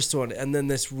the first one, and then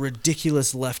this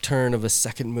ridiculous left turn of a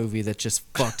second movie that just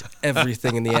fucked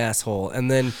everything in the asshole, and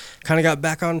then kind of got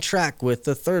back on track with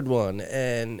the third one,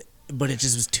 but it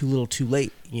just was too little too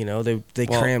late, you know. They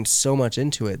crammed so much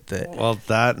into it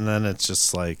that and then it's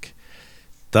just like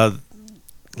the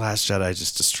Last Jedi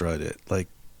just destroyed it. Like,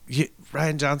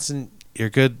 Rian Johnson, you're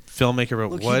a good filmmaker, but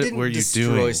look, what were you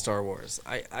doing? Destroy Star Wars.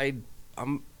 I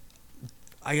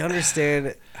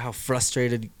understand how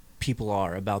frustrated people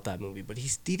are about that movie, but he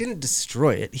didn't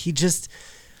destroy it. He just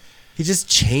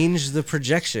changed the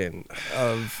projection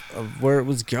of where it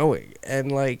was going,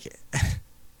 and like,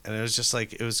 and it was just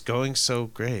like it was going so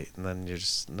great, and then you're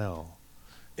just no.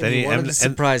 And Then he wanted to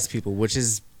surprise people, which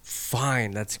is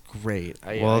fine. That's great.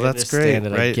 Well, I that's great. understand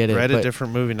it, I get it, Write a but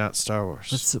different movie, not Star Wars.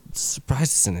 let's surprise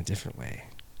us in a different way.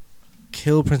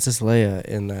 Kill Princess Leia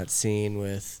in that scene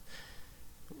with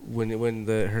when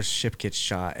her ship gets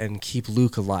shot, and keep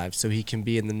Luke alive so he can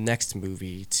be in the next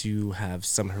movie to have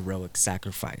some heroic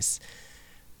sacrifice.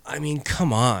 I mean,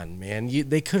 come on, man.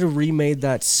 They could have remade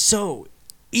that so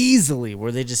easily,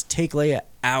 where they just take Leia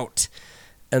out,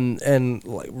 and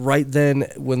like right then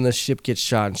when the ship gets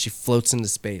shot and she floats into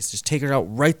space, just take her out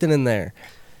right then and there.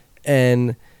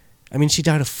 And I mean, she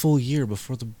died a full year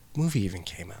before the movie even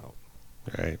came out.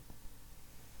 Right.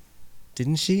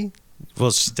 Didn't she?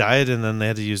 Well, she died, and then they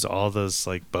had to use all those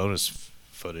like bonus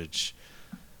footage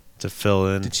to fill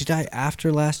in. Did she die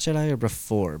after Last Jedi or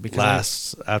before?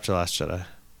 Because after Last Jedi.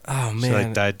 Oh man, She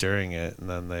like died during it, and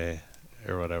then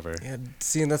or whatever. Yeah,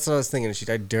 see, and that's what I was thinking. She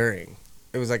died during.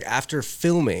 It was like after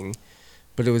filming,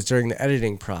 but it was during the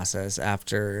editing process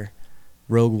after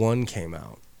Rogue One came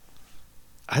out.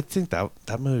 I think that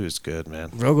movie was good,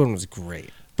 man. Rogue One was great.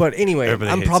 But anyway,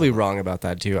 Everybody I'm hates probably it. wrong about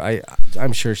that too.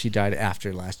 I'm sure she died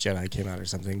after Last Jedi came out or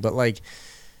something. But like,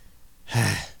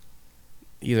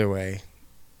 either way,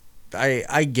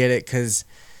 I get it, because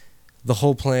the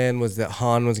whole plan was that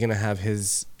Han was gonna have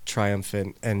his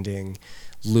triumphant ending,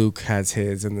 Luke has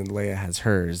his, and then Leia has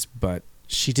hers. But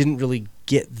she didn't really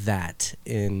get that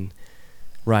in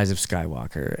Rise of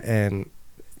Skywalker, and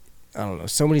I don't know.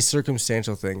 So many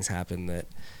circumstantial things happened that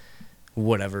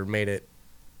whatever made it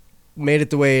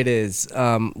the way it is.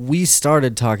 We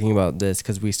started talking about this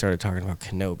because we started talking about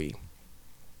Kenobi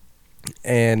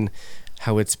and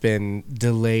how it's been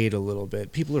delayed a little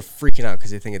bit. People are freaking out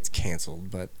because they think it's canceled,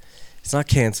 but it's not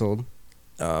canceled.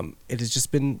 It has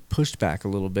just been pushed back a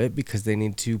little bit because they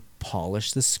need to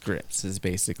polish the scripts, is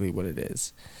basically what it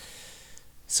is.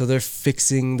 So they're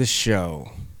fixing the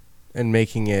show and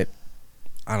making it,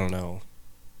 I don't know,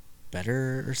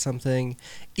 better or something.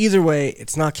 Either way,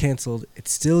 it's not canceled.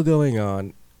 It's still going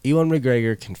on. Ewan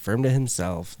McGregor confirmed to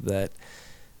himself that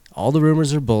all the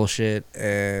rumors are bullshit,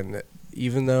 and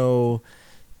even though,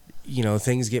 you know,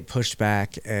 things get pushed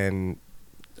back and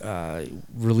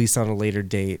released on a later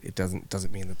date, it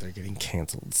doesn't mean that they're getting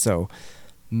canceled. So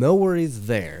no worries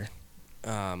there.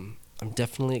 I'm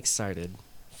definitely excited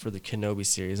for the Kenobi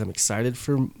series. I'm excited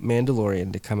for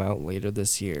Mandalorian to come out later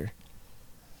this year.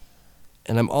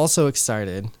 And I'm also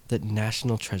excited that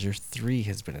National Treasure 3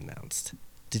 has been announced.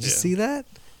 Did you see that?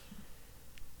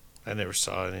 I never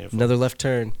saw any of them. Another left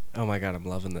turn. Oh my god, I'm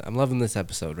loving this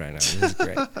episode right now. This is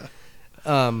great.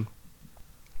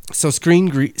 So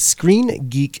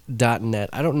ScreenGeek.net.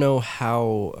 I don't know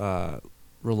how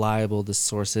reliable this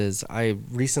source is. I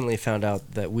recently found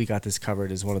out that We Got This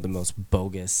Covered is one of the most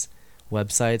bogus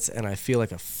websites, and I feel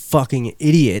like a fucking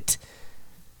idiot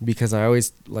because I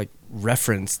always like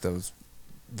reference those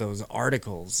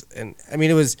articles. And I mean,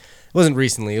 it wasn't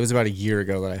recently. It was about a year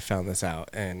ago that I found this out,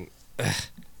 and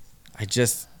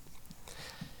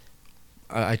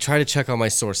I try to check all my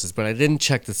sources, but I didn't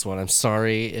check this one. I'm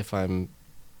sorry if I don't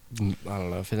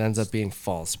know if it ends up being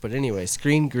false. But anyway,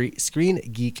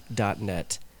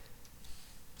 ScreenGeek.net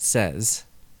says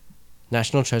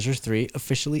National Treasure 3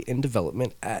 officially in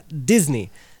development at Disney.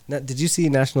 Now, did you see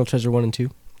National Treasure 1 and 2?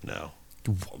 No.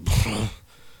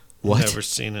 What? Never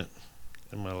seen it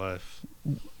in my life.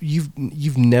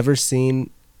 You've never seen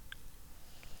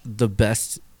the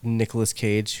best Nicolas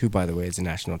Cage, who by the way is a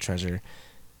national treasure.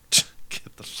 Get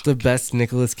the fuck The best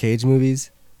Nicolas Cage movies?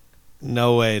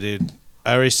 No way, dude.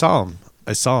 I already saw him.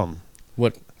 I saw him.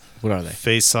 What are they?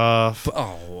 Face Off.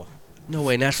 Oh, no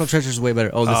way. National Treasure is way better.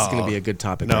 Oh, this is going to be a good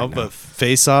topic. No, right now. but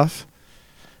Face Off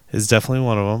is definitely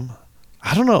one of them.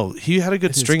 I don't know. He had a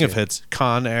good It is string of good. hits.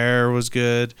 Con Air was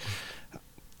good.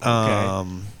 Okay.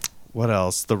 What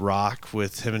else? The Rock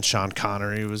with him and Sean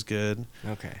Connery was good.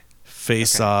 Okay.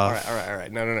 Face Okay. Off. All right.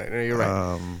 No, you're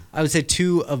right. Um, I would say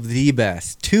two of the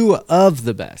best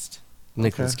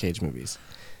Nicolas Cage movies.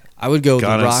 I would go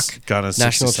Gone The in- Rock, Gone in 60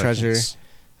 National Treasure. Seconds.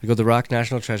 I'd go The Rock,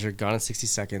 National Treasure, Gone in 60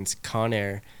 Seconds, Con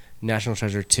Air, National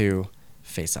Treasure 2,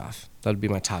 Face Off. That would be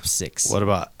my top 6. What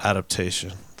about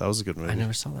Adaptation? That was a good movie. I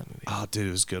never saw that movie. Oh, dude,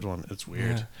 it was a good one. It's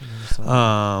weird. Yeah, I never saw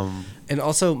that. And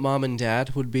also, Mom and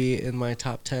Dad would be in my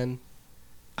top 10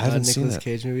 I haven't seen Nicolas that.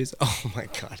 Cage movies. Oh my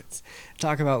god.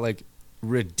 Talk about like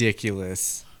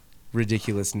ridiculous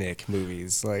Nick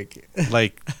movies. Like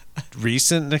Like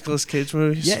recent Nicolas Cage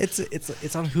movies? yeah,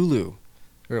 it's on Hulu.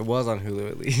 Or it was on Hulu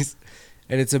at least.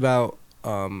 And it's about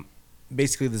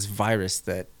basically this virus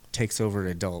that takes over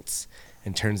adults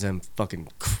and turns them fucking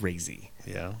crazy.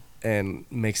 Yeah. And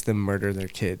makes them murder their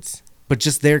kids. But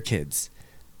just their kids.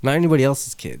 Not anybody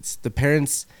else's kids. The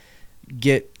parents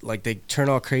get, like, they turn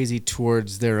all crazy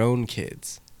towards their own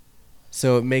kids.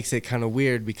 So it makes it kind of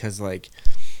weird because, like,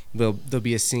 there'll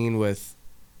be a scene with,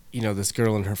 you know, this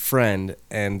girl and her friend,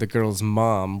 and the girl's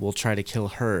mom will try to kill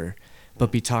her,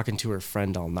 but be talking to her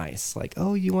friend all nice. Like,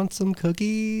 oh, you want some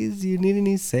cookies? You need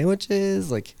any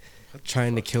sandwiches? Like,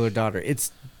 trying to kill her daughter.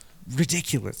 It's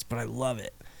ridiculous, but I love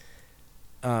it.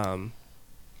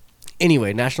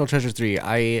 Anyway, National Treasure 3,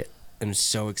 I am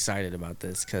so excited about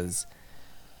this because,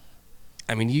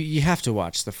 I mean, you have to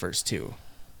watch the first two.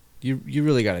 You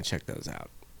really got to check those out.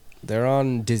 They're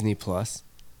on Disney Plus.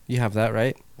 You have that,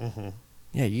 right? Mm-hmm.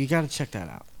 Yeah, you got to check that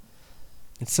out.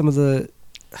 It's some of the,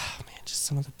 just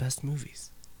some of the best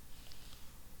movies.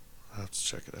 I'll have to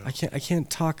check it out. I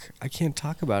can't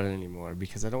talk about it anymore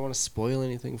because I don't want to spoil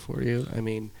anything for you. I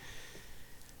mean,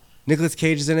 Nicolas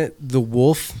Cage is in it. The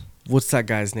Wolf. What's that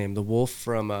guy's name? The Wolf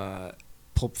from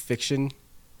Pulp Fiction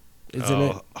is in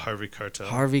it. Harvey Keitel.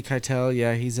 Harvey Keitel,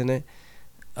 yeah, he's in it.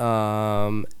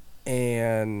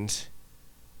 And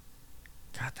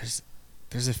God,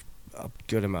 there's a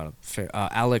good amount of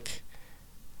Alec.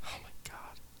 Oh my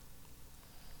God.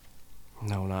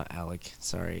 No, not Alec.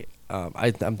 Sorry.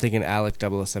 I'm thinking Alec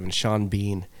 007. Sean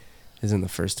Bean is in the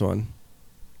first one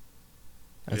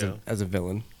as a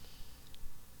villain.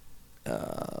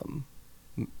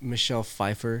 Michelle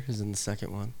Pfeiffer is in the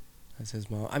second one as his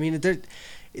mom. I mean,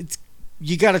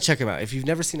 you got to check him out. If you've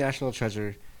never seen National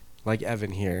Treasure, like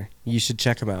Evan here, you should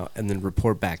check them out and then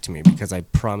report back to me because I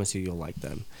promise you you'll like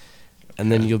them. And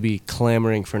then you'll be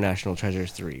clamoring for National Treasure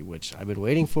 3, which I've been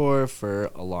waiting for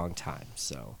a long time.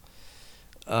 So,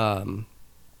 what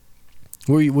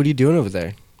are you doing over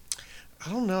there?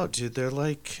 I don't know, dude. They're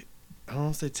like, I don't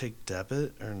know if they take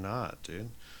debit or not,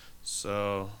 dude.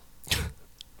 So,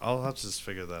 I'll have to just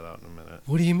figure that out in a minute.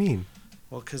 What do you mean?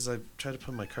 Well, because I tried to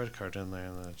put my credit card in there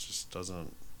and it just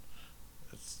doesn't.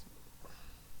 It's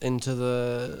into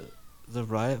the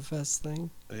Riot Fest thing?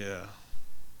 Yeah.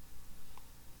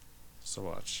 So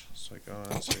watch. So I go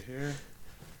into here.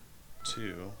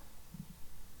 2.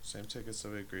 Same tickets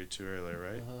that we agreed to earlier,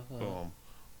 right? Boom.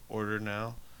 Order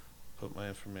now. Put my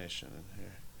information in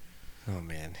here. Oh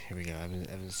man, here we go.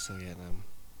 Evan's still getting them.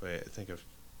 Wait, I think I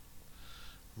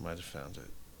might have found it.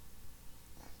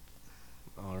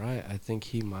 All right, I think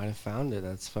he might have found it.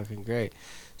 That's fucking great.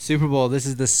 Super Bowl. This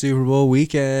is the Super Bowl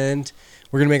weekend.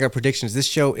 We're going to make our predictions. This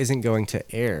show isn't going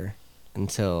to air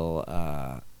until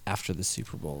after the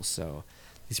Super Bowl, so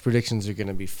these predictions are going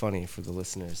to be funny for the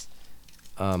listeners.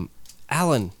 Alan.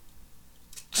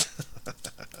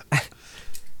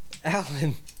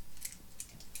 Alan.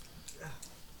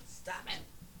 Stop it.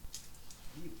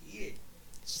 You eat it.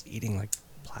 Just eating like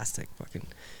plastic. Fucking.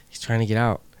 He's trying to get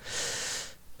out.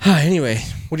 Anyway,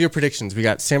 what are your predictions? We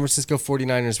got San Francisco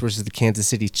 49ers versus the Kansas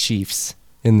City Chiefs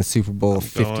in the Super Bowl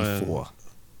 54.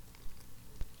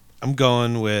 I'm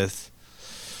going with...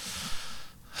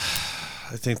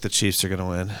 I think the Chiefs are going to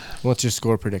win. What's your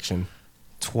score prediction?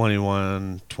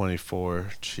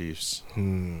 21-24 Chiefs.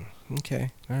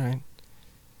 Okay, all right.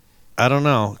 I don't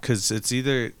know, because it's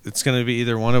going to be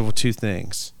either one of two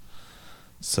things.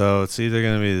 So it's either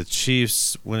going to be the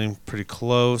Chiefs winning pretty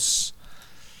close,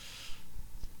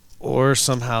 or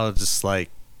somehow just like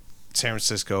San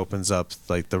Francisco opens up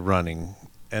like the running,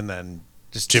 and then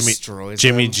just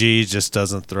Jimmy G just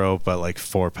doesn't throw but like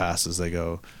 4 passes they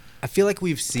go. I feel like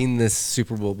we've seen this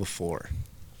Super Bowl before.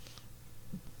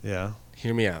 Yeah.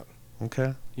 Hear me out.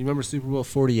 Okay. You remember Super Bowl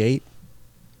 48?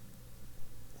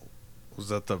 Was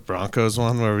that the Broncos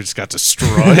one where we just got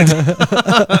destroyed?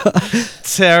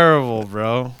 Terrible,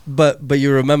 bro. But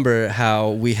you remember how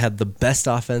we had the best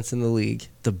offense in the league,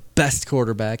 the best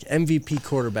quarterback, MVP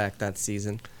quarterback that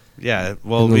season. Yeah,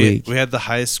 well, we had the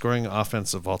highest scoring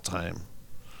offense of all time.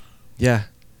 Yeah.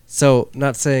 So,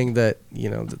 not saying that, you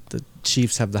know, the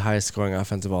Chiefs have the highest scoring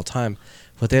offense of all time,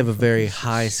 but they have a very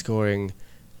high scoring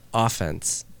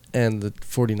offense, and the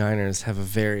 49ers have a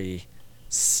very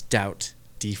stout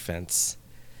defense.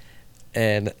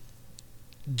 And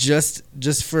just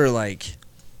for like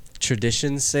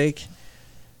tradition's sake,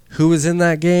 who was in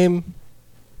that game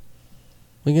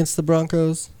against the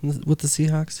Broncos with the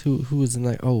Seahawks? Who was in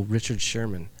that? Oh, Richard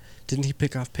Sherman. Didn't he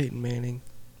pick off Peyton Manning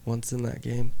once in that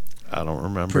game? I don't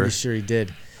remember. Pretty sure he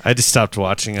did. I just stopped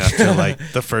watching after like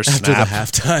the first after snap.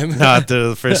 After the halftime. No, after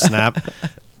the first snap.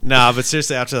 No, but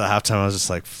seriously, after the halftime, I was just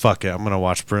like, fuck it. I'm going to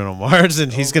watch Bruno Mars,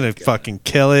 and he's going to fucking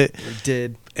kill it. He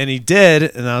did. And he did,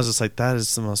 and I was just like, that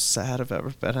is the most sad I've ever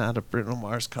been at a Bruno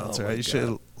Mars concert. my You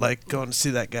should like going to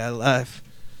see that guy live.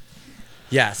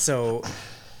 Yeah, so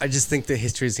I just think that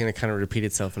history is going to kind of repeat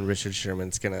itself, and Richard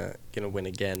Sherman's gonna win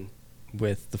again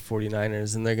with the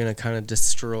 49ers, and they're going to kind of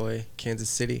destroy Kansas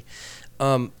City.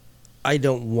 I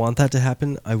don't want that to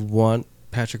happen. I want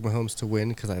Patrick Mahomes to win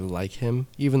because I like him,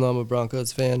 even though I'm a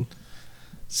Broncos fan.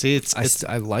 See,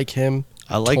 I like him.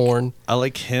 I like Torn. I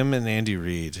like him and Andy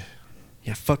Reid.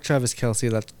 Yeah, fuck Travis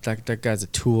Kelce. That guy's a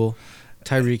tool.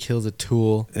 Tyreek Hill's a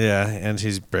tool. Yeah, and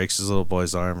he breaks his little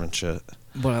boy's arm and shit.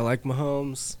 But I like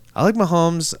Mahomes. I like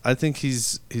Mahomes. I think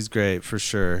he's great for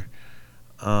sure.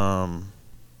 And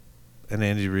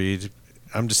Andy Reid.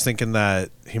 I'm just thinking that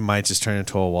he might just turn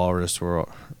into a walrus.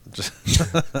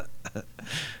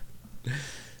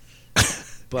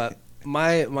 But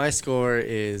my score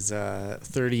is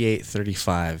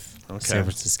 38-35. Okay. San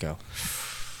Francisco.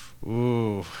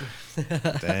 Ooh,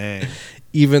 dang.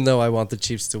 Even though I want the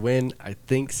Chiefs to win, I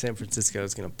think San Francisco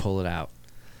is going to pull it out.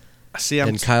 See,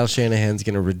 And Kyle Shanahan's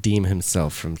going to redeem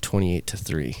himself from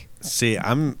 28-3. See,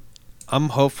 I'm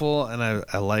hopeful, and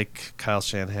I like Kyle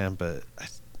Shanahan, but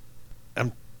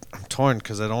I'm torn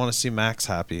because I don't want to see Max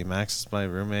happy. Max is my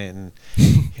roommate, and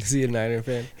Is he a Niner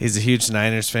fan? he's a huge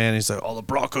Niners fan. He's like, "Oh, the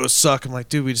Broncos suck." I'm like,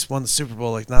 "Dude, we just won the Super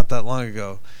Bowl like not that long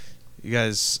ago. You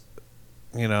guys,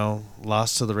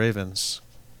 lost to the Ravens."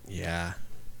 Yeah.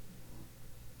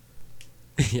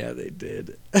 Yeah, they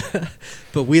did.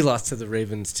 But we lost to the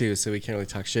Ravens, too, so we can't really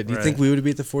talk shit. Do you Right. think we would have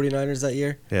beat the 49ers that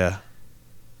year? Yeah.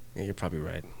 Yeah, you're probably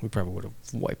right. We probably would have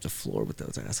wiped the floor with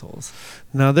those assholes.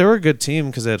 No, they were a good team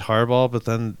because they had Harbaugh, but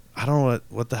then I don't know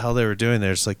what the hell they were doing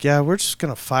there. It's like, yeah, we're just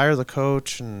gonna fire the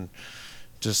coach and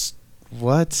just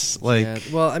what? Like, Yeah,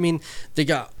 well, I mean, they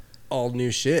got all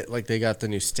new shit. Like, they got the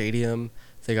new stadium.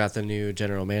 They got the new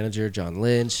general manager, John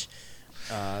Lynch.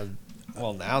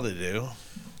 well, now they do.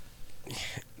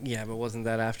 Yeah, but wasn't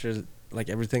that after, like,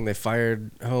 everything? They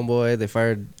fired Homeboy, they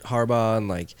fired Harbaugh, and,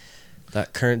 like,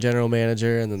 that current general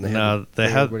manager, and then they had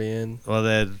everybody in. Well,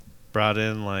 they had brought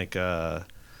in like a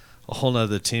whole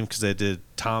nother team because they did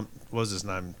what was his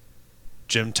name?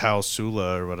 Jim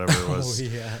Tausula or whatever it was. Oh,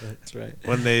 yeah, that's right.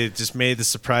 When they just made the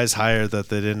surprise hire that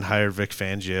they didn't hire Vic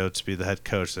Fangio to be the head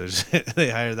coach. They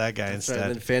hired that guy That's instead.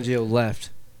 right, and then Fangio left.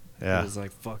 Yeah. He was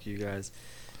like, fuck you guys.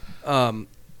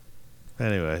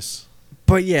 Anyways.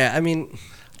 But, yeah, I mean,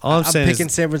 All I'm saying picking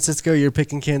is San Francisco, you're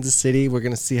picking Kansas City. We're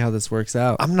going to see how this works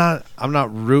out. I'm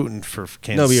not rooting for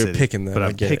Kansas No, but City. you're picking them. But I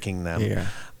I'm get it. picking them. Yeah.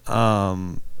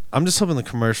 I'm just hoping the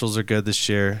commercials are good this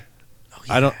year. Oh,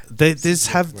 I don't. They Some just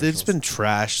good have. It's commercials. been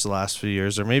trash the last few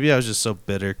years, or maybe I was just so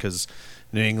bitter because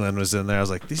New England was in there. I was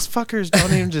like, these fuckers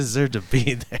don't even deserve to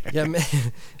be there. Yeah,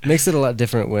 it makes it a lot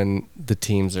different when the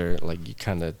teams are, like, you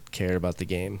kind of care about the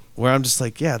game. Where I'm just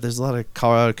like, yeah, there's a lot of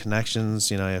Colorado connections.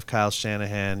 You have Kyle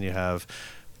Shanahan. You have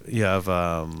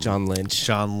John Lynch.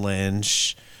 John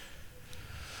Lynch.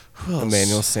 Who else?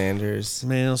 Emmanuel Sanders.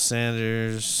 Emmanuel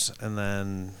Sanders, and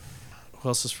then who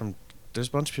else is from? There's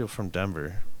a bunch of people from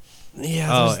Denver. Yeah.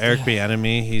 Oh, Eric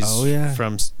Bieniemy. He's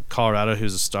from Colorado. He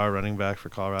was a star running back for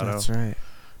Colorado. That's right.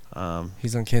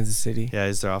 He's on Kansas City. Yeah,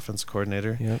 he's their offensive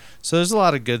coordinator. Yep. So there's a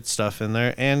lot of good stuff in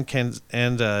there, and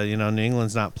New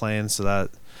England's not playing, so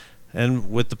that,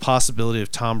 and with the possibility of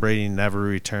Tom Brady never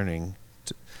returning.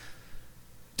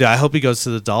 Dude, I hope he goes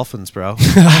to the Dolphins, bro.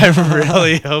 I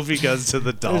really hope he goes to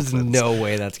the Dolphins. There's no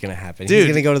way that's going to happen. Dude. He's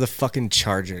going to go to the fucking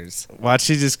Chargers. Watch,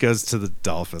 he just goes to the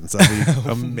Dolphins. That'd be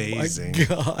amazing.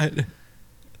 Oh, my God.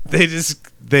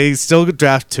 They still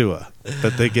draft Tua,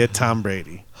 but they get Tom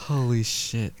Brady. Holy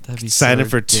shit. That'd be Sign so him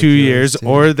for 2 ridiculous, years, dude.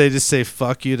 or they just say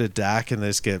fuck you to Dak and they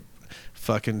just get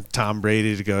fucking Tom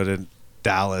Brady to go to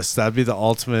Dallas. That'd be the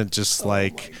ultimate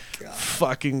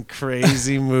fucking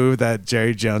crazy move that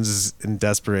Jerry Jones is in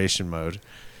desperation mode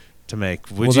to make.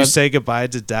 Would you say goodbye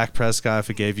to Dak Prescott if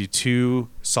it gave you 2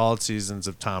 solid seasons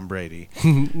of Tom Brady?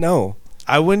 No.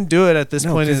 I wouldn't do it at this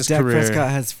point in his Dak career. Prescott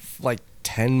has, like,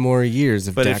 10 more years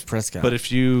of Dak Prescott. But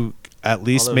if you at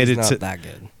least Although made he's it not to that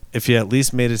good. If you at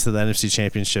least made it to the NFC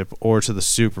Championship or to the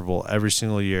Super Bowl every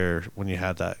single year when you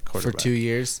had that quarterback. For 2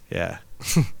 years? Yeah.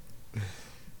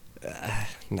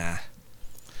 Nah.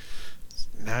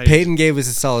 Now Peyton gave us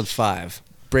a solid 5.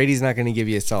 Brady's not going to give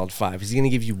you a solid 5. He's going to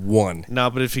give you 1. No,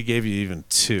 but if he gave you even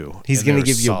 2. He's and going they to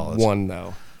give were you solid, 1,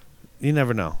 though. You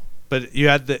never know. But you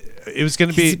had it was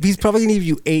going to be. He's probably going to give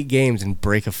you 8 games and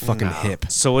break a fucking No. hip.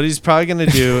 So what he's probably going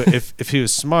to do if he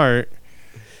was smart,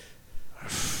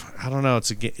 I don't know.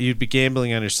 You'd be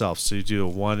gambling on yourself. So you do a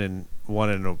one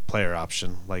in a player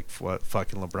option, like what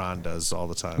fucking LeBron does all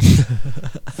the time.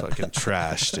 Fucking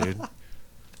trash, dude.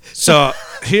 So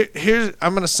here's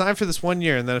I'm gonna sign for this 1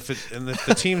 year, and then if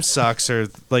the team sucks or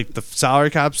like the salary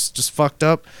cap's just fucked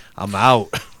up, I'm out.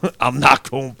 I'm not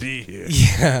gonna be here.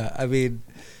 Yeah, I mean,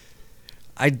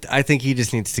 I think he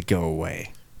just needs to go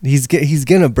away. He's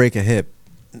gonna break a hip.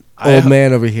 Old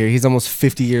man over here. He's almost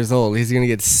 50 years old. He's gonna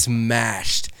get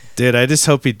smashed. Dude, I just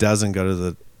hope he doesn't go to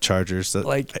the Chargers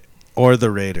or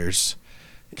the Raiders.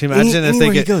 Can you imagine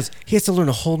if he goes? He has to learn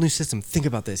a whole new system. Think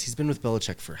about this. He's been with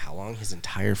Belichick for how long? His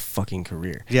entire fucking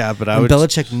career. Yeah, but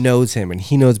Belichick knows him, and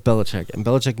he knows Belichick, and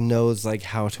Belichick knows like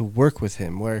how to work with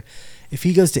him. Where if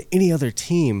he goes to any other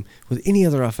team with any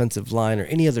other offensive line or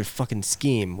any other fucking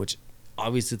scheme, which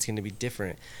obviously it's going to be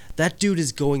different, that dude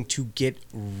is going to get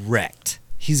wrecked.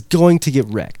 He's going to get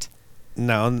wrecked.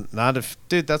 No, not if,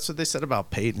 dude. That's what they said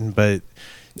about Peyton, but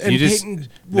Peyton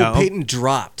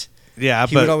dropped. Yeah,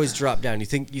 he would always drop down. You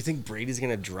think Brady's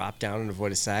gonna drop down and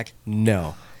avoid a sack?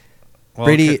 No. Well,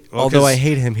 Brady, although I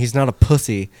hate him, he's not a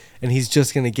pussy, and he's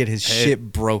just gonna get his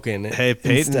shit broken. Hey,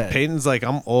 Peyton's like,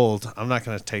 I'm old. I'm not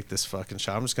gonna take this fucking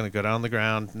shot. I'm just gonna go down on the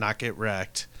ground, not get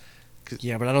wrecked.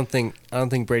 Yeah, but I don't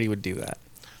think Brady would do that.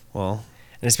 Well,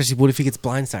 and especially, what if he gets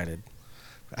blindsided?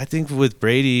 I think with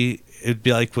Brady, it'd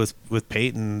be like with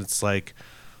Peyton. It's like,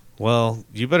 well,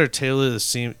 you better tailor the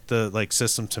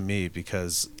system to me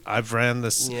because I've ran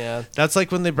this. Yeah, that's like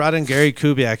when they brought in Gary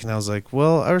Kubiak, and I was like,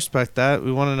 well, I respect that.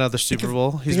 We won another Super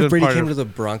Bowl. He's been Brady came to the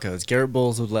Broncos. Garrett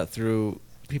Bowles would let through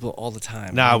people all the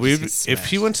time. Nah, if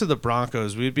he went to the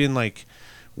Broncos, we'd be in like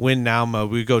win now mode.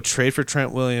 We'd go trade for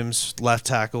Trent Williams, left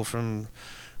tackle from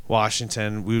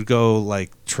Washington. We would go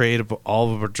like trade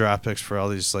all of our draft picks for all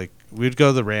these like. We'd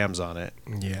go the Rams on it.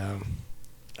 Yeah,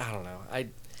 I don't know.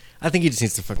 I think he just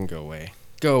needs to fucking go away.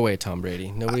 Go away, Tom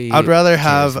Brady. Nobody. I'd rather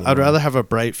have a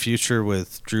bright future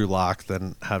with Drew Lock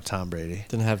than have Tom Brady.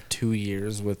 Than have 2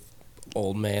 years with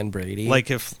old man Brady.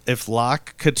 Like if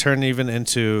Lock could turn even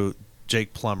into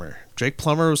Jake Plummer. Jake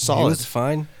Plummer was solid. He was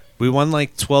fine. We won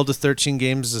like 12 to 13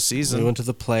 games a season. We went to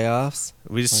the playoffs.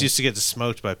 We just used to get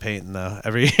smoked by Peyton though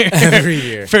every year. Every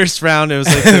year. First round, it was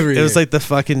like it was like the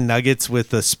fucking Nuggets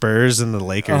with the Spurs and the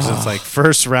Lakers. It's like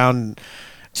first round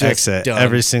exit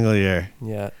every single year.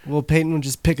 Yeah. Well, Peyton would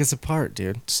just pick us apart,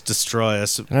 dude. Just destroy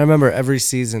us. And I remember every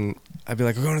season, I'd be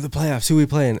like, "We're going to the playoffs. Who are we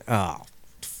playing?" Oh,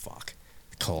 fuck,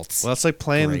 the Colts. Well, that's like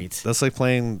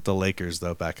playing the Lakers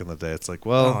though. Back in the day, it's like,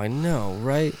 well, I know,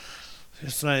 right?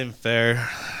 It's not even fair.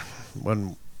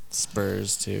 When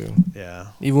Spurs too. Yeah.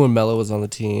 Even when Melo was on the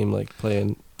team, like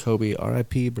playing Kobe,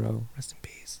 R.I.P. bro, rest in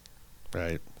peace.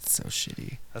 Right. It's so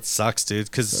shitty. That sucks, dude.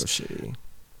 Cause so shitty.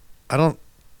 I don't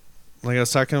like. I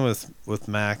was talking with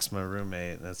Max, my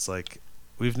roommate, and it's like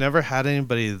we've never had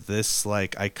anybody this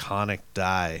like iconic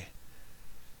die.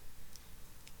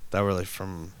 That were like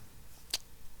from.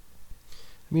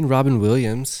 I mean, Robin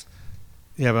Williams.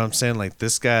 Yeah, but I'm saying like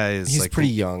this guy is he's like pretty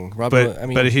young.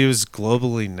 But he was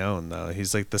globally known though.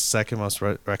 He's like the second most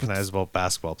recognizable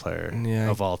basketball player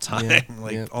of all time.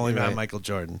 Yeah, only behind Michael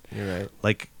Jordan. You're right.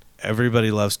 Like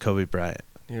everybody loves Kobe Bryant.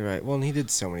 You're right. Well, and he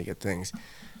did so many good things.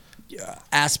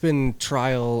 Aspen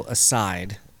trial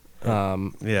aside,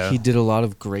 he did a lot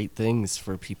of great things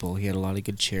for people. He had a lot of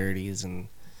good charities, and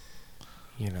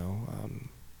he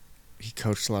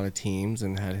coached a lot of teams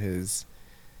and had his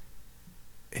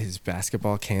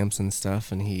basketball camps and stuff,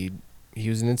 and he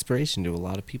was an inspiration to a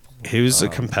lot of people. He was a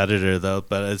competitor though,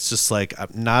 but it's just like I'm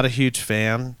not a huge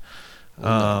fan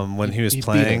when he was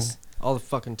playing beat us all the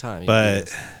fucking time.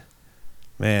 But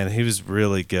man, he was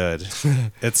really good.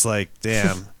 It's like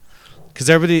damn, because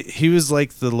he was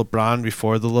like the LeBron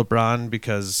before the LeBron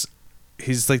because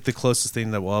he's like the closest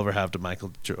thing that we'll ever have to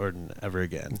Michael Jordan ever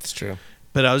again. It's true.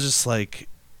 But I was just like,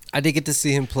 I did get to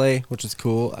see him play, which was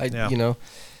cool. I got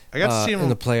to see him in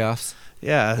the playoffs.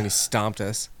 Yeah. When he stomped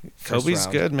us. Kobe's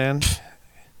good, man.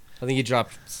 I think he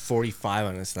dropped 45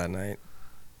 on us that night.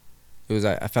 It was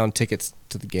I found tickets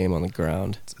to the game on the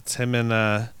ground. It's him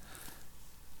and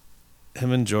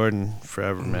Jordan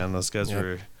forever, man. Those guys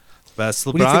were best.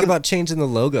 LeBron, what do you think about changing the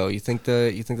logo? You think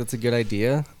that's a good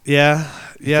idea? Yeah.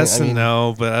 Yes and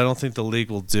no, but I don't think the league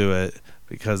will do it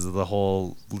because of the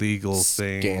whole legal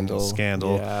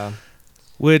scandal. Yeah.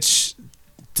 Which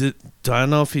do I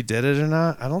know if he did it or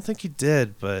not? I don't think he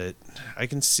did, but I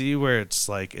can see where it's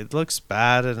like it looks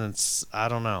bad, and I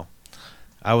don't know.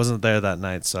 I wasn't there that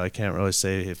night, so I can't really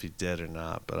say if he did or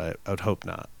not, but I would hope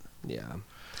not. Yeah.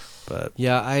 But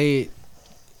yeah, I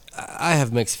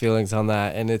have mixed feelings on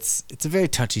that, and it's a very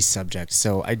touchy subject,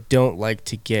 so I don't like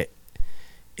to get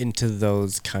into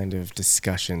those kind of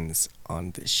discussions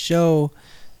on this show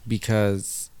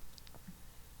because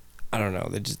I don't know,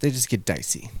 they just get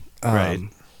dicey. Right.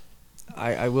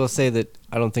 I will say that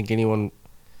I don't think anyone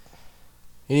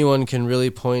anyone can really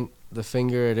point the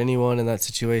finger at anyone in that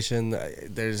situation.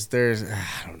 There's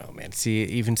I don't know, man. See,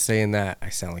 even saying that, I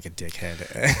sound like a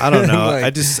dickhead. I don't know. Like, I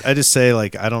just say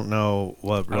like I don't know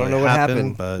what really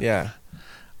happened, but yeah.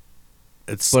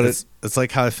 It's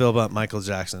like how I feel about Michael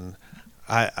Jackson.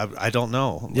 I don't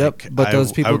know. Yep. Like, but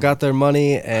those people got their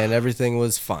money and everything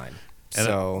was fine.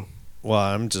 So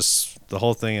the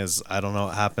whole thing is I don't know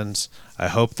what happened. I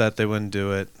hope that they wouldn't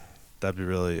do it. That'd be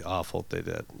really awful if they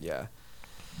did. Yeah.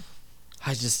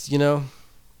 I just,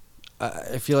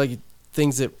 I feel like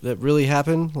things that really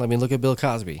happen. I mean, look at Bill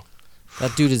Cosby.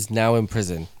 That dude is now in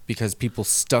prison because people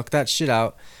stuck that shit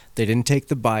out. They didn't take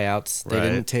the buyouts. They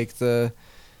didn't take the,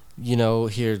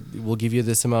 here, we'll give you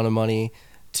this amount of money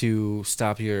to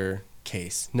stop your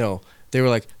case. No, they were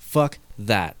like, fuck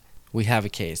that. We have a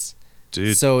case.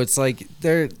 Dude. So it's like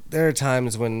there are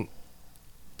times when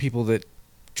people that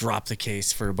drop the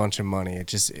case for a bunch of money,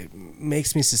 it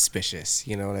makes me suspicious.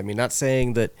 You know what I mean? Not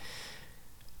saying that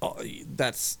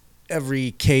that's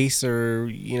every case or,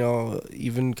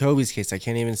 even Kobe's case. I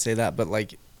can't even say that. But,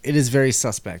 like, it is very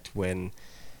suspect when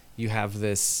you have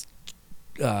this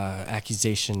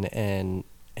accusation and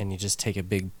you just take a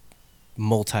big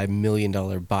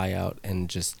multi-million-dollar buyout and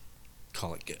just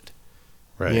call it good.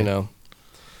 Right.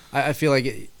 I feel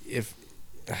like if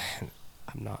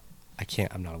I'm not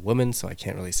a woman, so I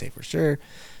can't really say for sure.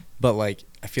 But, like,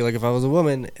 I feel like if I was a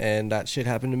woman and that shit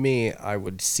happened to me, I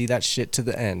would see that shit to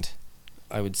the end.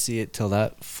 I would see it till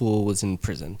that fool was in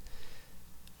prison,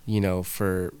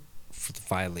 for the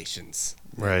violations.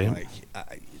 Right. Like,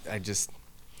 I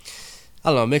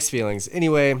don't know, mixed feelings.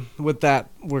 Anyway, with that,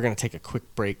 we're going to take a quick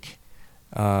break.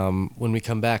 When we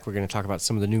come back, we're going to talk about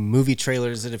some of the new movie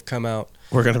trailers that have come out.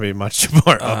 We're going to be much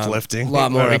more uplifting. A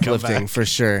lot more uplifting, for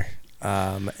sure. And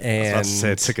I was about to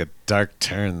say, it took a dark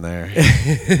turn there.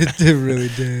 It really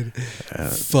did.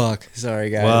 Fuck. Sorry,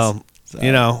 guys. Well,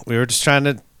 Sorry. we were just trying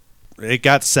to... It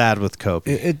got sad with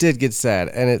Kobe. It did get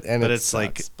sad. But it's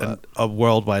sucks, like a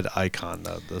worldwide icon,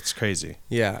 though. That's crazy.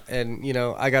 Yeah, and,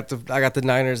 I got the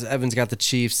Niners. Evan's got the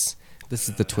Chiefs. This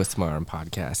is the Twist My Arm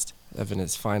podcast. Evan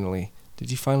is finally... Did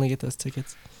you finally get those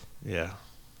tickets? Yeah.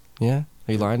 Yeah?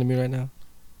 Are you lying to me right now?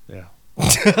 Yeah.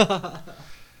 I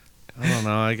don't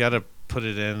know. I got to put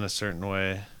it in a certain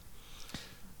way.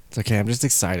 It's okay. I'm just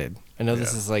excited. I know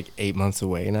this is like 8 months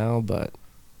away now, but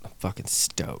I'm fucking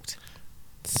stoked.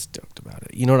 Stoked about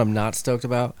it. You know what I'm not stoked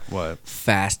about? What?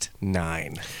 Fast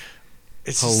 9.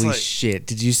 It's Holy shit.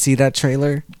 Did you see that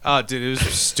trailer? Oh, dude, it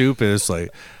was stupid. It's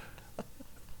like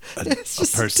a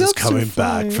person's coming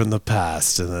back from the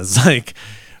past, and it's like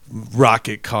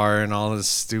rocket car and all this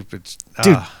stupid...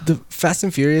 Dude, the Fast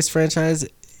and Furious franchise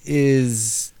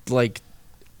is like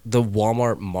the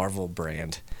Walmart Marvel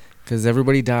brand because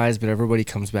everybody dies, but everybody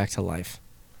comes back to life.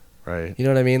 Right. You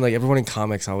know what I mean? Like everyone in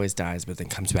comics always dies, but then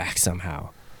comes back somehow.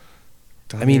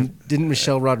 Didn't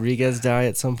Michelle Rodriguez die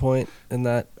at some point in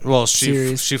that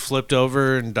series? She flipped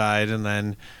over and died, and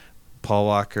then Paul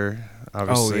Walker,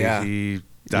 obviously, he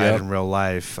died in real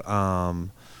life.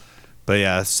 But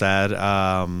yeah, sad.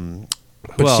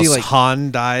 Who else?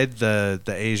 Han died, the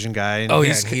Asian guy. And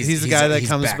he's the guy that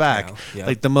comes back. Yep.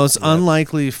 Like the most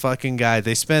unlikely fucking guy.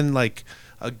 They spend like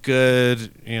a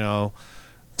good,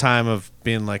 time of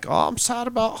being like, oh, I'm sad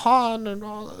about Han and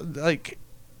all. Like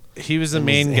he was the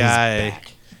main guy.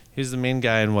 He was the main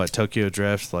guy in Tokyo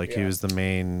Drift. Like he was the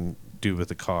main dude with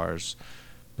the cars.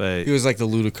 But he was like the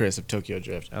Ludacris of Tokyo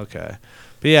Drift. Okay.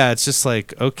 But yeah, it's just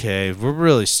like, okay, we're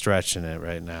really stretching it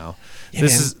right now. Yeah,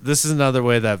 this is another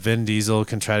way that Vin Diesel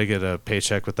can try to get a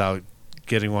paycheck without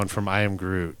getting one from I Am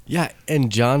Groot. Yeah,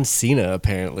 and John Cena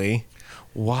apparently.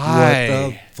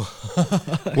 Why?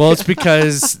 Well, it's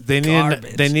because they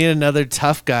need another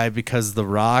tough guy because The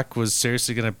Rock was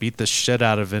seriously gonna beat the shit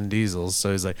out of Vin Diesel.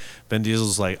 So he's like, Vin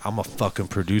Diesel's like, I'm a fucking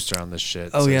producer on this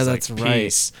shit. Oh so yeah, that's like, right.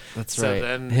 Peace. That's so right.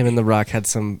 Then him and The Rock had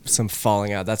some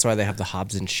falling out. That's why they have the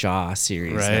Hobbs and Shaw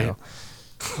series now.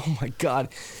 Oh my god,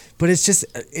 but it's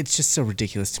just so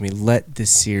ridiculous to me. Let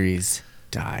this series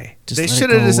die. They should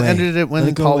have just ended it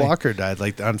when Paul Walker died,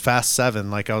 like on Fast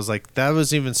 7. Like I was like, that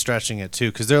was even stretching it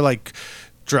too, because they're like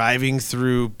driving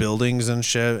through buildings and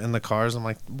shit in the cars. I'm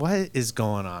like, what is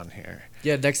going on here?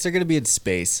 Yeah, next they're gonna be in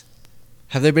space.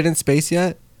 Have they been in space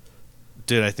yet?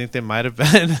 Dude, I think they might have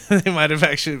been. They might have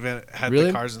actually had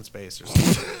the cars in space or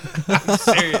something. I'm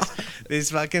serious.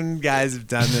 These fucking guys have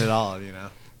done it all,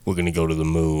 We're gonna go to the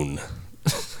moon.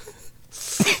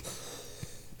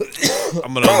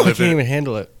 I'm gonna live I can't even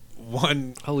handle it.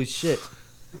 Holy shit.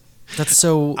 That's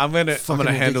so I'm gonna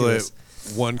handle ridiculous.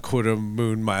 it 1/4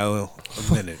 moon mile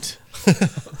a minute.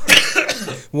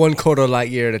 1/4 light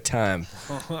year at a time.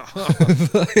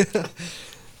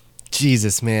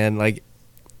 Jesus, man, like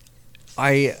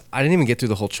I didn't even get through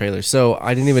the whole trailer, so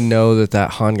I didn't even know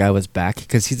that Han guy was back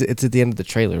because it's at the end of the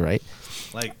trailer, right?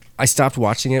 Like, I stopped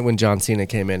watching it when John Cena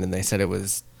came in and they said it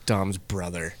was Dom's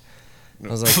brother. I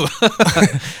was like,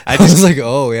 I was like,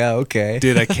 oh yeah, okay,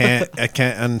 dude, I can't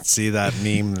unsee that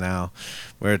meme now,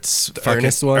 where it's fucking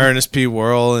Ernest one? Ernest P.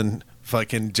 Worrell and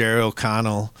fucking Jerry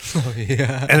O'Connell, Oh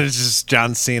yeah, and it's just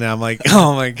John Cena. I'm like,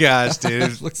 oh my gosh,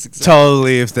 dude, looks exactly.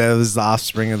 totally if that was the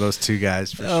offspring of those two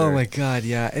guys for Oh sure. my god,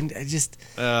 yeah, and I just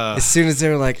as soon as they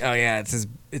were like, oh yeah, it's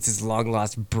his long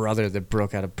lost brother that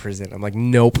broke out of prison. I'm like,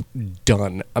 nope,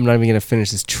 done. I'm not even gonna finish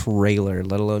this trailer,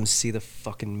 let alone see the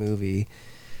fucking movie.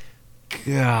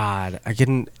 God, I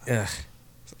couldn't. It's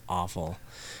awful.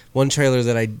 One trailer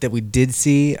that we did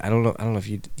see. I don't know if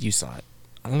you saw it.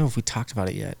 I don't know if we talked about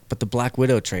it yet. But the Black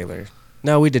Widow trailer.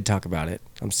 No, we did talk about it.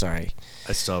 I'm sorry.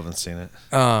 I still haven't seen it.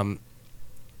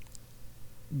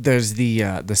 There's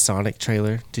the Sonic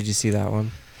trailer. Did you see that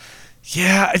one?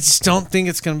 Yeah, I just don't think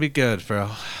it's gonna be good, bro.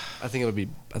 I think it'll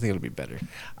be better.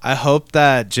 I hope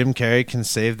that Jim Carrey can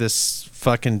save this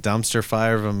fucking dumpster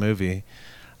fire of a movie.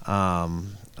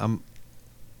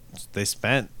 They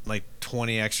spent like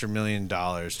 $20 million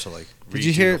to like Did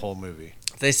you redo hear- the whole movie.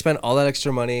 They spent all that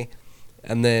extra money,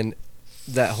 and then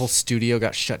that whole studio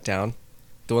got shut down.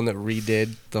 The one that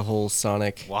redid the whole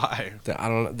Sonic. Why? I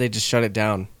don't know. They just shut it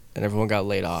down, and everyone got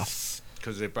laid off.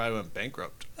 Because they probably went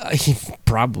bankrupt.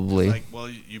 Probably. Like, well,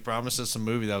 you promised us a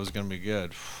movie that was going to be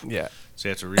good. Yeah. So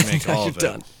you have to remake Now all you're of it.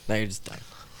 done. Now you're just done.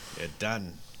 You're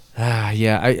done.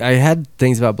 Yeah, I had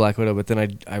things about Black Widow, but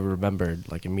then I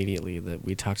remembered like immediately that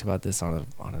we talked about this on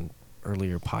an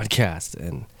earlier podcast,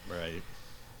 and Right.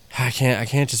 I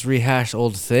can't just rehash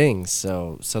old things.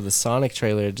 So the Sonic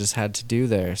trailer just had to do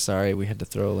there. Sorry, we had to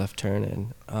throw a left turn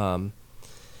in.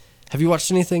 Have you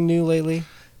watched anything new lately?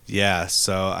 Yeah,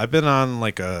 so I've been on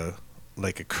like a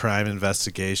crime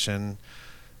investigation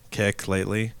kick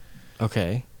lately.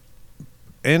 Okay.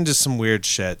 And just some weird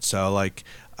shit. So like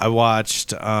I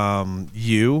watched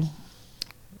You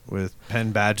with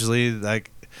Penn Badgley.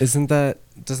 Like, doesn't that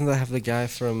have the guy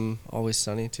from Always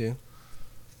Sunny too?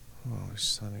 oh,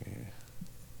 Sonny.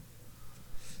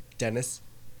 Dennis?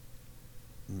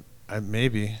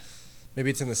 Maybe. Maybe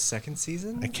it's in the second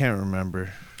season? I can't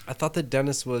remember. I thought that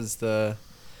Dennis was the...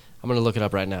 I'm going to look it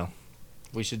up right now.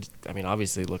 We should,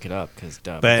 obviously look it up because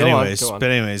duh. But Go on.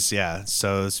 anyways, yeah.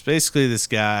 So it's basically this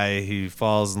guy, he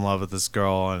falls in love with this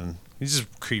girl and he's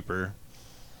just a creeper.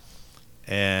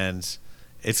 And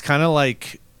it's kind of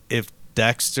like if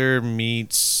Dexter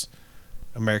meets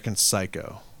American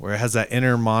Psycho, where it has that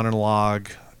inner monologue,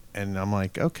 and I'm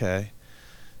like, okay.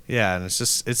 Yeah, and it's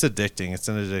addicting. It's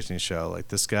an addicting show. Like,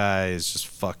 this guy is just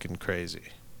fucking crazy.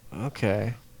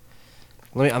 Okay.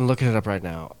 I'm looking it up right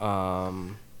now.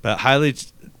 But highly,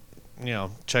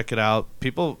 check it out.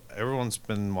 Everyone's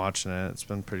been watching it. It's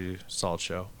been a pretty solid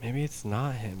show. Maybe it's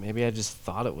not him. Maybe I just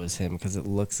thought it was him because it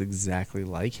looks exactly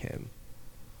like him.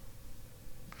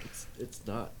 It's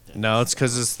not. Dennis. No, it's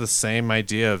because it's the same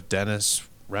idea of Dennis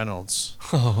Reynolds.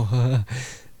 Oh,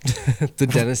 the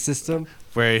Dennis system?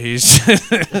 Where he's...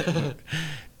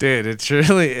 Dude, it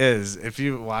truly is. If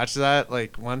you watch that,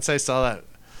 like, once I saw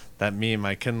that meme,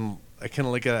 I couldn't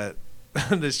look at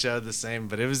the show the same,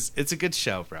 but it's a good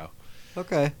show, bro.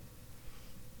 Okay.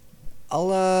 I'll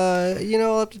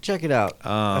have to check it out.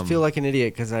 I feel like an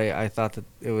idiot because I thought that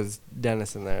it was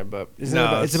Dennis in there, but it's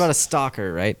about a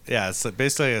stalker, right? Yeah, it's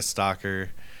basically a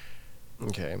stalker.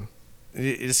 Okay.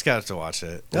 You just got to watch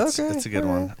it. It's a good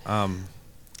one.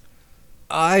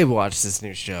 I watched this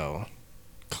new show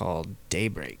called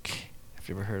Daybreak. Have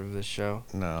you ever heard of this show?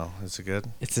 No, is it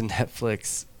good? It's a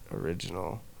Netflix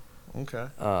original. Okay.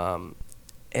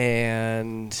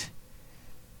 And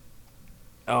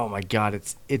oh my god,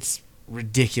 it's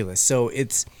ridiculous. So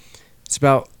it's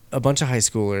about a bunch of high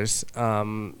schoolers.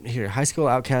 High school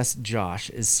outcast Josh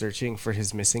is searching for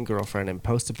his missing girlfriend in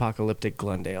post-apocalyptic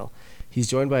Glendale. He's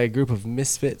joined by a group of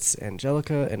misfits,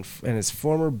 Angelica and his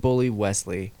former bully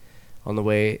Wesley. On the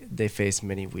way, they face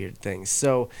many weird things.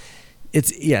 So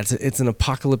it's an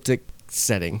apocalyptic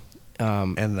setting.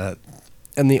 And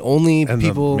the only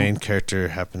people... the main character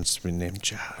happens to be named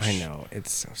Josh. I know,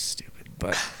 it's so stupid,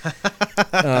 but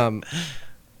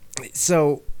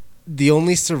so the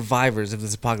only survivors of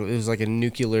this apocalypse, it was like a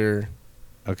nuclear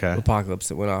apocalypse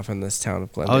that went off in this town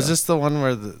of Glendale. Oh, is this the one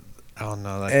where the... Oh,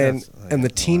 no. And the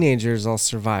teenagers all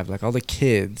survive. Like, all the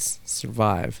kids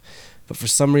survive. But for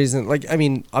some reason,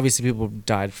 obviously people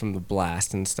died from the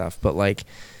blast and stuff, but, like,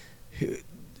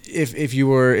 if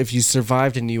you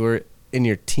survived and you were in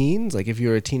your teens, like if you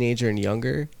were a teenager and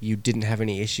younger, you didn't have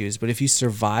any issues. But if you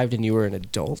survived and you were an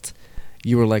adult,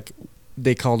 you were like,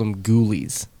 they called them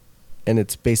ghoulies, and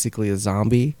it's basically a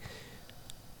zombie.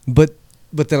 But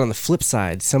then on the flip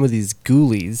side, some of these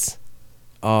ghoulies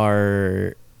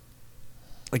are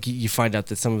like, you find out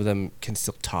that some of them can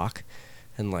still talk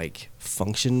and like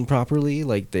function properly.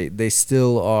 Like they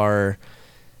still are,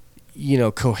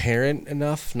 coherent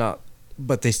enough,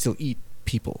 but they still eat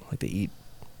people. Like they eat,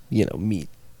 meat,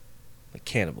 like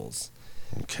cannibals.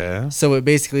 Okay. So it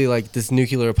basically, like, this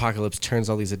nuclear apocalypse turns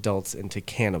all these adults into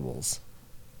cannibals.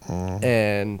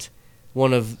 And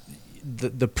one of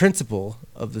the principal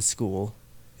of the school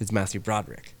is Matthew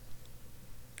Broderick.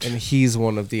 And he's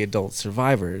one of the adult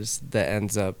survivors that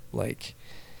ends up, like,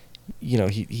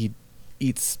 he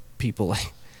eats people.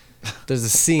 Like, there's a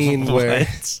scene where...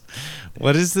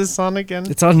 What is this on again?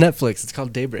 It's on Netflix. It's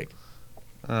called Daybreak.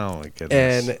 Oh, my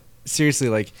goodness. And seriously,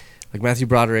 like Matthew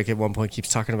Broderick at one point keeps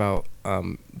talking about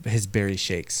his berry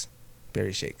shakes.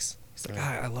 Berry shakes. He's like,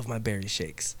 I love my berry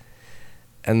shakes.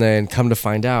 And then come to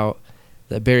find out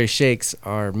that berry shakes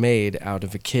are made out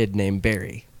of a kid named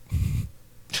Barry.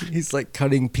 He's like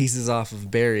cutting pieces off of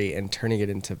berry and turning it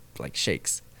into like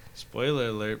shakes. Spoiler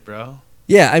alert, bro.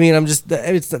 Yeah, I mean,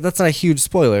 that's not a huge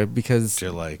spoiler because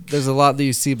You're like, there's a lot that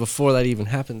you see before that even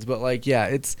happens. But like, yeah,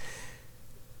 it's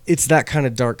that kind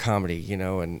of dark comedy,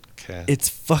 and okay.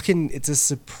 it's a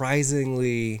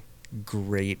surprisingly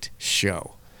great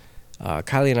show.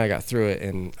 Kylie and I got through it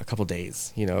in a couple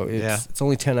days. It's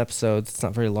only 10 episodes. It's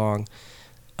not very long.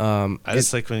 I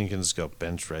just like when you can just go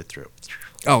binge right through.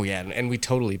 Oh yeah, and we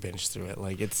totally binged through it.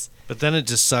 Like But then it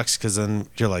just sucks because then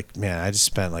you're like, man, I just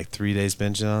spent like 3 days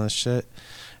binging on this shit,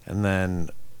 and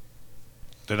then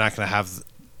they're not gonna have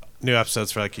new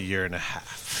episodes for like a year and a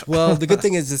half. Well, the good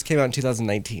thing is this came out in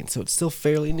 2019, so it's still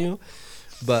fairly new,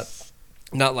 but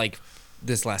not like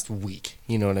this last week.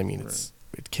 You know what I mean? Right.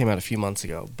 It came out a few months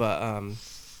ago, but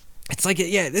it's like,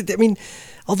 I mean,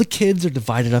 all the kids are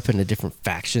divided up into different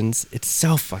factions. It's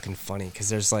so fucking funny because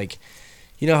there's like,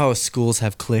 how schools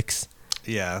have cliques?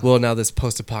 Yeah. Well, now this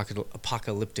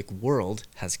post-apocalyptic world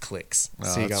has cliques. Oh,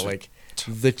 So you got like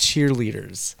the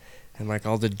cheerleaders and like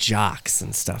all the jocks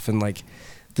and stuff, and like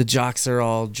the jocks are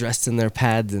all dressed in their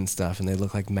pads and stuff, and they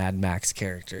look like Mad Max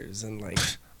characters, and like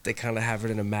they kind of have it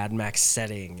in a Mad Max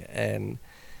setting, and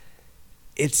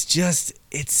it's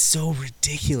so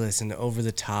ridiculous and over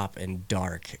the top and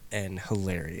dark and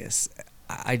hilarious.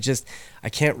 I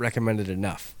can't recommend it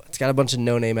enough. It's got a bunch of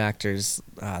no-name actors.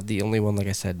 The only one, like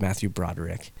I said, Matthew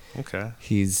Broderick. Okay.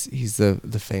 He's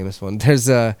the famous one. There's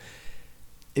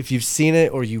if you've seen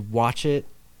it or you watch it,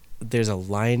 there's a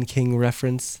Lion King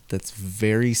reference that's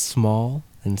very small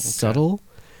and subtle,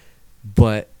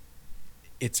 but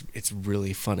it's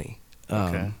really funny.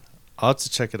 Okay. I'll have to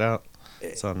check it out.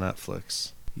 It's on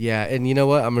Netflix. Yeah, and you know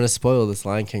what? I'm going to spoil this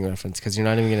Lion King reference because you're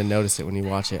not even going to notice it when you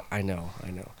watch it. I know.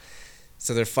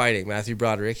 So they're fighting. Matthew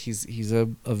Broderick, he's a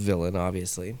villain,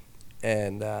 obviously.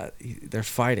 And they're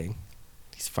fighting.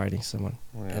 He's fighting someone.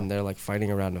 Oh, yeah. And they're like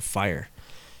fighting around a fire.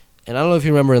 And I don't know if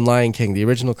you remember in Lion King, the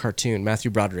original cartoon, Matthew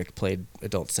Broderick played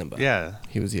adult Simba. Yeah.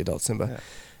 He was the adult Simba. Yeah.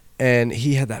 And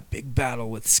he had that big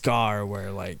battle with Scar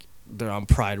where like they're on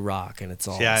Pride Rock and it's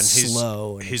all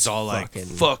slow. And he's all like,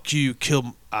 fuck you,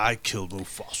 I killed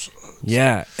Mufasa.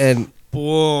 Yeah, and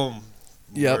boom.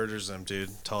 Yep. Murders him, dude.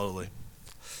 Totally.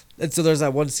 And so there's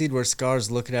that one scene where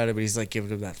Scar's looking at him, but he's like giving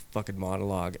him that fucking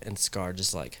monologue, and Scar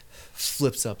just like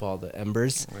flips up all the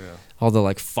embers, all the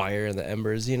like fire and the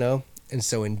embers, And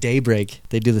so in Daybreak,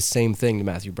 they do the same thing to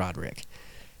Matthew Broderick.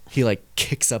 He like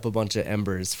kicks up a bunch of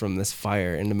embers from this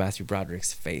fire into Matthew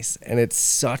Broderick's face, and it's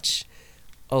such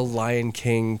a Lion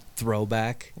King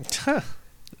throwback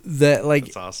that like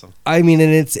that's awesome. I mean,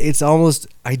 and it's almost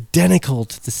identical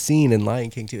to the scene in Lion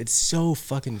King 2. It's so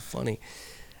fucking funny.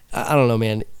 I don't know,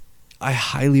 man. I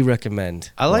highly recommend.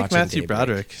 I like Matthew Daybreak.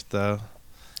 Broderick though,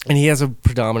 and he has a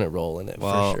predominant role in it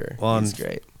for sure. Well, he's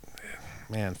great.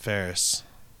 Man, Ferris,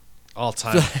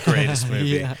 all-time greatest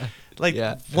movie.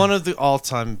 One of the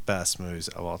all-time best movies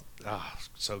of all.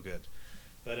 So good.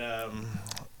 But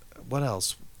what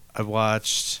else? I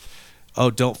watched. Oh,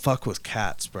 Don't Fuck with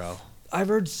Cats, bro. I've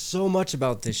heard so much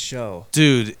about this show,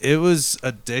 dude. It was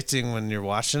addicting when you're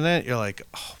watching it. You're like,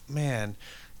 oh man.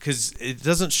 Because it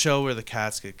doesn't show where the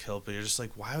cats get killed, but you're just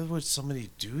like, why would somebody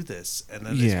do this? And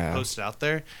then they post it out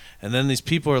there, and then these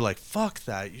people are like, fuck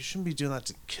that. You shouldn't be doing that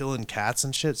to killing cats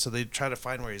and shit. So they try to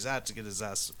find where he's at to get his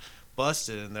ass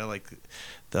busted, and they're like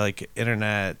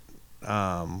internet,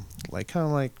 like kind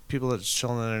of like people that just chill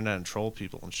on the internet and troll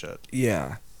people and shit.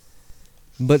 Yeah,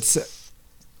 but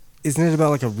isn't it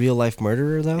about like a real life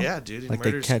murderer though? Yeah, dude. He like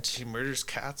murders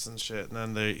cats and shit,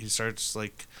 and then he starts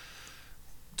like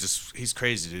he's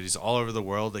crazy, dude. He's all over the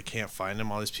world. They can't find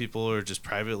him. All these people are just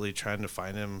privately trying to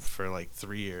find him for like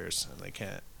 3 years, and they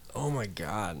can't. Oh my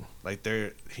god. Like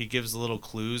he gives little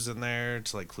clues in there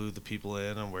to like clue the people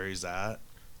in on where he's at.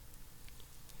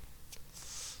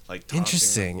 Like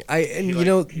Interesting.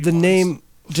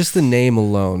 Just the name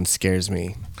alone scares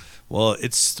me. Well,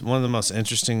 it's one of the most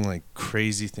interesting, like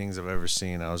crazy things I've ever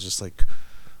seen. I was just like,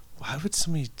 why would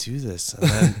somebody do this? And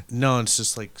then no, it's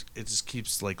just like it just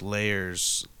keeps like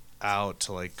layers out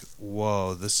to like,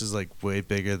 whoa, this is like way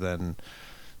bigger than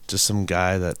just some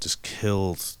guy that just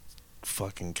killed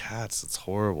fucking cats. It's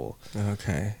horrible.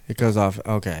 Okay, it goes off.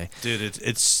 Okay, dude,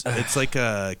 it's like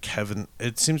a Kevin.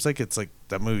 It seems like it's like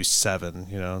that movie Seven.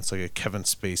 You know, it's like a Kevin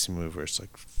Spacey movie where it's like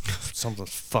something's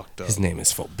fucked up. His name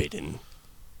is Forbidden.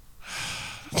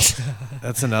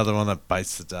 That's another one that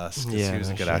bites the dust. Yeah, he was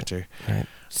a good actor. Right.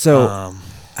 So,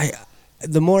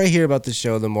 the more I hear about the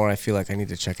show, the more I feel like I need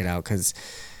to check it out because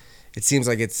it seems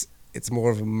like it's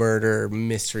more of a murder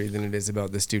mystery than it is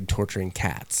about this dude torturing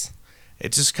cats.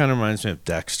 It just kind of reminds me of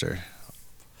Dexter.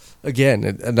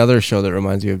 Again, another show that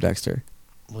reminds you of Dexter.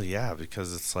 Well, yeah,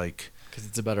 because it's like because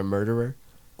it's about a murderer.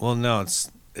 Well, no, it's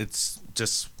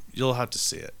just you'll have to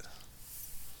see it.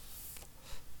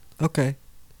 Okay.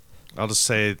 I'll just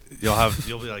say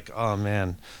you'll be like, oh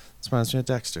man, this reminds me of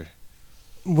Dexter.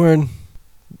 Word.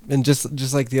 And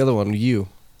just like the other one,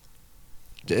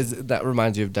 that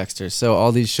reminds you of Dexter. So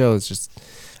all these shows,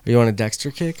 are you on a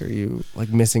Dexter kick? Are you like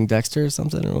missing Dexter or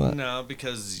something or what? No,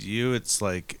 because it's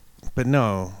like, but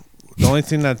no, the only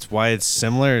thing that's why it's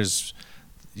similar is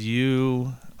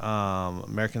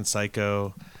American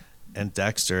Psycho, and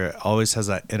Dexter always has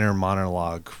that inner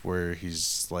monologue where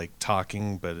he's like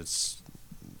talking, but it's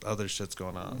other shit's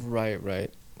going on. Right. I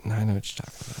know what you're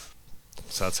talking about.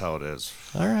 So that's how it is.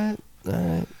 All right.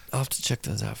 I'll have to check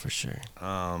those out for sure.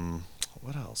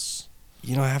 What else?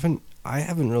 You know, I haven't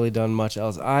really done much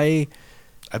else. I've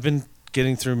been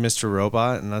getting through Mr.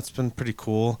 Robot, and that's been pretty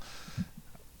cool.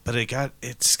 But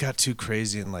it's got too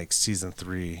crazy in like season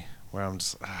 3, where I'm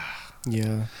just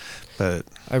yeah. But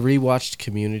I rewatched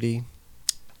Community.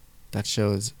 That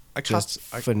show is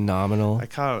phenomenal. I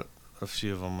caught a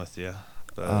few of them with you,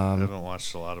 but I haven't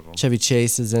watched a lot of them. Chevy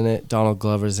Chase is in it. Donald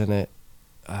Glover's in it.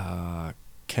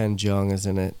 Ken Jeong is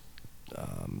in it.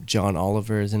 John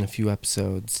Oliver is in a few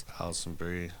episodes. Alison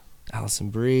Brie. I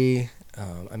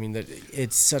mean,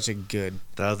 it's such a good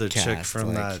The other cast, chick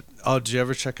from that. Oh, did you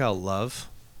ever check out Love?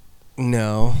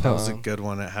 No. That was a good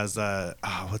one. It has that.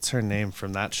 What's her name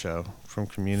from that show? From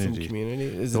Community. From Community?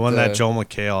 Is the one that Joel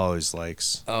McHale always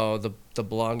likes. Oh, the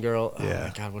blonde girl. Oh yeah.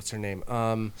 My God, what's her name? I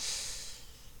don't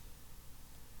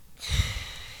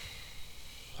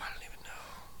even know.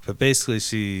 But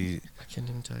basically, I can't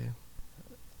even tell you.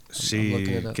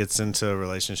 She gets into a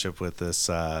relationship with this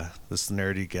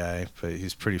nerdy guy, but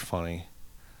he's pretty funny.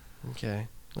 Okay.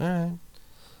 All right.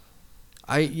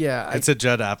 It's a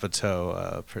Judd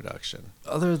Apatow production.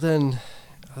 Other than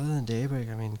Daybreak,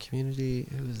 I mean, Community.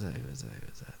 Who was that?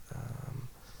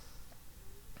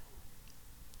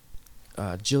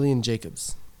 Jillian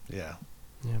Jacobs. Yeah.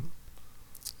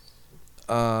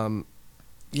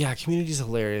 Yeah. Community's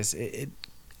hilarious.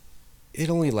 It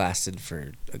only lasted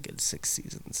for a good 6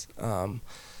 seasons. But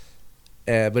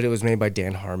it was made by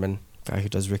Dan Harmon, guy who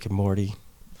does Rick and Morty.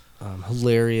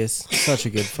 Hilarious. Such a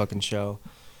good fucking show.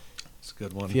 It's a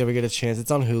good one. If you ever get a chance, it's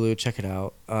on Hulu. Check it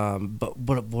out. But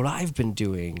what I've been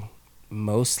doing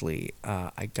mostly,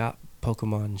 I got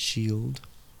Pokemon Shield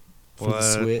for the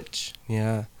Switch.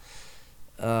 Yeah.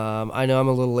 I know I'm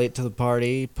a little late to the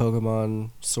party.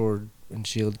 Pokemon Sword and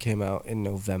Shield came out in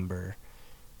November.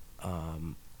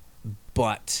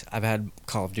 But I've had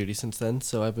Call of Duty since then,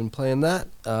 so I've been playing that.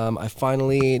 I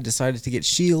finally decided to get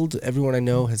Shield. Everyone I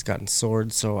know has gotten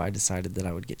Sword, so I decided that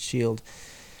I would get Shield.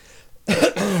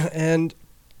 And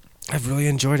I've really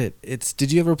enjoyed it.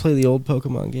 Did you ever play the old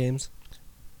Pokemon games?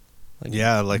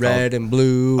 Like Red and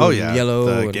Blue and yellow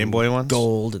the and Game Boy ones?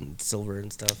 Gold and silver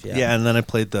and stuff. Yeah, and then I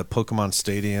played the Pokemon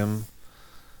Stadium.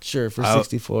 Sure, for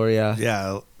 64, yeah.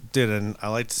 Yeah, did, and I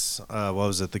liked, what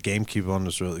was it, the GameCube one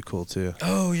was really cool too.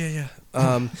 Oh, yeah.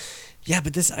 Yeah,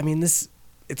 but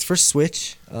it's for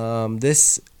Switch.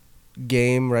 This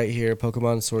game right here,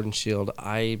 Pokemon Sword and Shield,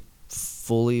 I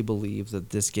fully believe that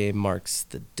this game marks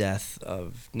the death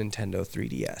of Nintendo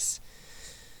 3DS.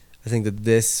 I think that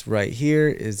this right here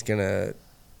is going to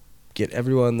get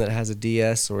everyone that has a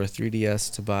DS or a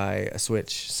 3DS to buy a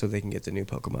Switch so they can get the new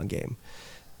Pokemon game.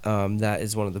 That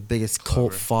is one of the biggest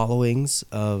cult followings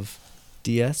of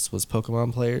DS was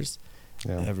Pokemon players.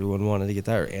 Yeah. Everyone wanted to get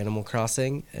that, or Animal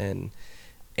Crossing, and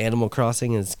Animal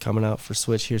Crossing is coming out for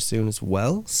Switch here soon as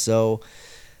well. So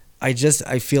I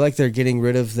feel like they're getting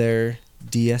rid of their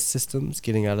DS systems,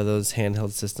 getting out of those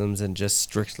handheld systems, and just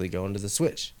strictly going to the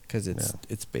Switch because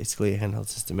it's basically a handheld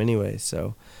system anyway.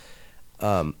 So,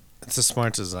 it's a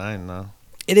smart design, though.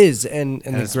 It is, and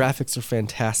the graphics are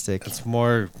fantastic. It's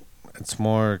more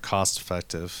cost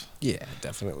effective. Yeah,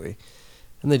 definitely.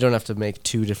 And they don't have to make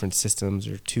 2 different systems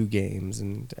or 2 games,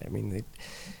 and I mean,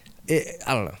 I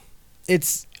don't know.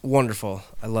 It's wonderful.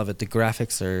 I love it. The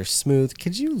graphics are smooth.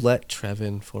 Could you let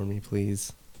Trevin for me,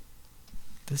 please?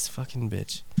 This fucking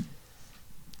bitch.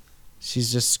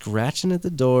 She's just scratching at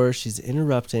the door. She's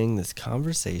interrupting this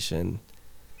conversation.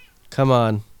 Come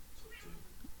on.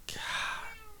 God.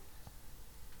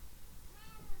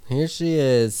 Here she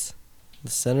is.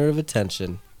 The center of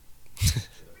attention.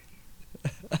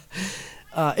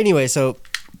 Anyway, so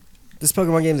this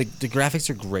Pokemon game, the graphics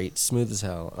are great. Smooth as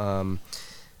hell.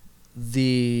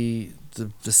 The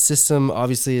system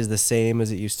obviously is the same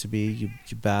as it used to be. You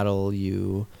battle,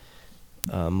 you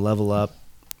level up.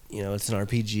 You know, it's an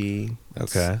RPG.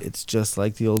 Okay. It's just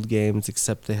like the old games,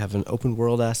 except they have an open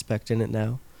world aspect in it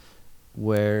now,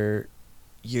 where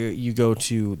you go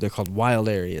to, they're called wild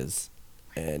areas,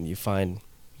 and you find,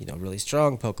 you know, really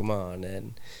strong Pokemon,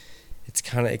 and it's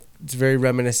very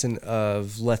reminiscent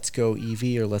of Let's Go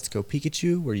Eevee or Let's Go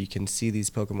Pikachu, where you can see these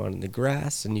Pokemon in the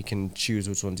grass and you can choose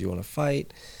which ones you want to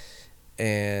fight,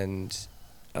 and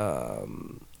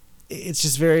it's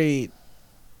just very,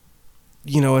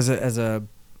 you know, as a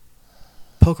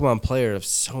Pokemon player of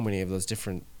so many of those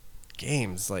different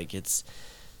games, like it's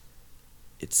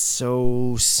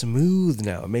so smooth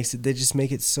now. They just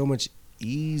make it so much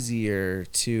easier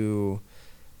to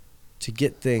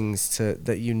get things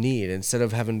that you need, instead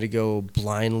of having to go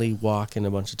blindly walk in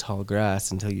a bunch of tall grass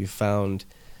until you found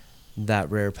that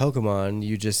rare Pokemon.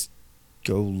 You just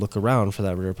go look around for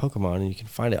that rare Pokemon and you can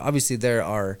find it. Obviously,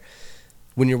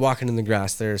 when you're walking in the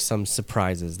grass, there are some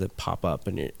surprises that pop up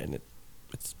and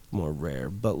it's more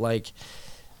rare. But like,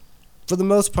 for the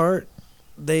most part,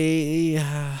 they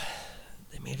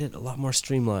made it a lot more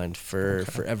streamlined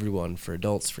for everyone, for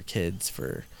adults, for kids,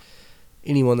 for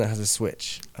anyone that has a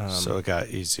Switch. So it got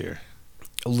easier.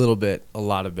 A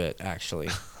lot of it, actually.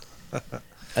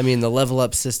 I mean, the level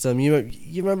up system. You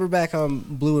remember back on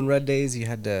Blue and Red days, you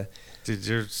had to. Dude,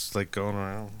 you're just like going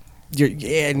around. And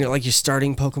you're like your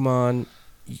starting Pokemon,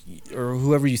 or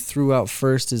whoever you threw out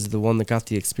first is the one that got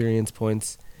the experience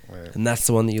points, right. And that's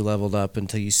the one that you leveled up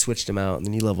until you switched them out, and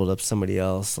then you leveled up somebody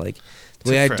else. Like the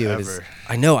way I do it is,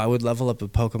 I would level up a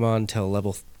Pokemon until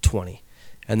level 20.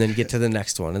 And then get to the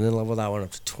next one, and then level that one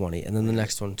up to 20, and then the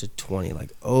next one to 20,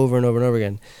 like over and over and over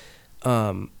again.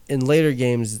 In later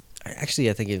games, actually,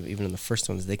 I think even in the first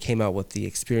ones, they came out with the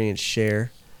experience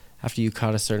share. After you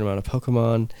caught a certain amount of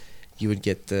Pokemon, you would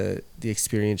get the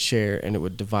experience share, and it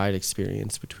would divide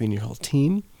experience between your whole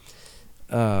team,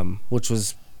 which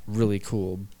was really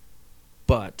cool.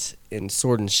 But in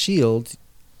Sword and Shield,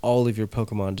 all of your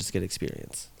Pokemon just get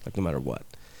experience, like no matter what.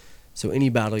 So any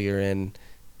battle you're in,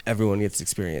 everyone gets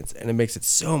experience, and it makes it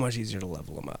so much easier to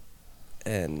level them up.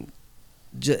 And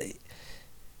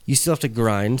you still have to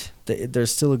grind.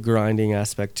 There's still a grinding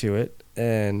aspect to it,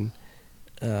 and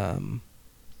the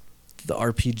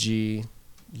RPG,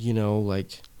 you know,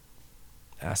 like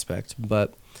aspect,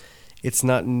 but it's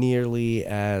not nearly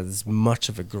as much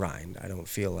of a grind. I don't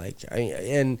feel like,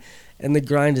 and the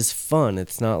grind is fun.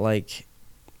 It's not like,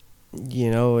 you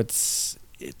know, it's.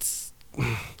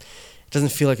 It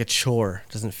doesn't feel like a chore.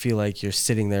 It doesn't feel like you're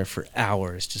sitting there for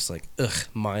hours just like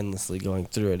mindlessly going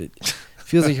through it. It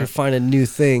feels like you're finding new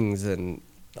things and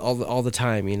all the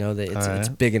time, you know, that it's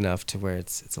big enough to where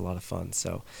it's a lot of fun.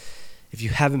 So if you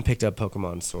haven't picked up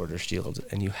Pokemon Sword or Shield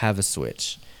and you have a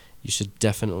Switch, you should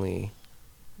definitely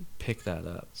pick that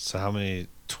up. So how many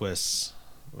twists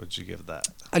would you give that?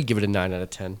 I'd give it a 9 out of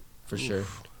 10 for sure.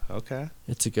 Okay.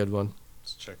 It's a good one.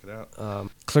 Let's check it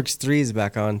out. Clerks 3 is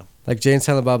back on. Like, Jay and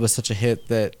Silent Bob was such a hit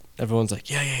that everyone's like,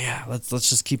 yeah. Let's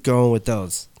just keep going with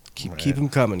those. Keep them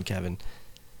coming, Kevin.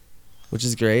 Which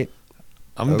is great.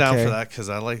 I'm down for that because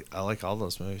I like all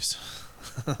those movies.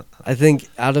 I think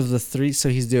out of the 3, so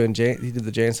he did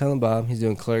the Jay and Silent Bob, he's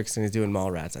doing Clerks, and he's doing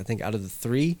Mallrats. I think out of the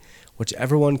 3,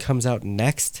 whichever one comes out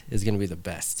next is going to be the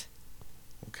best.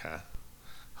 Okay.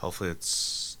 Hopefully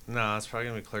it's probably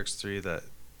going to be Clerks 3 that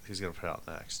he's going to put out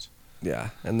next.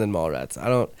 Yeah, and then Mallrats.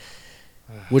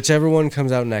 Whichever one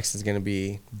comes out next is going to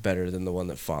be better than the one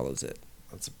that follows it.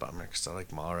 That's a bummer because I like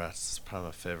Mallrats. It's probably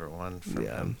my favorite one from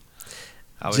him.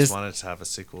 I always wanted to have a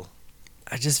sequel.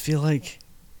 I just feel like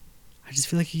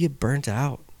you get burnt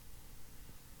out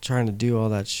trying to do all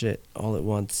that shit all at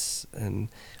once, and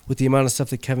with the amount of stuff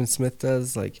that Kevin Smith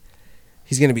does, like,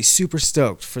 he's going to be super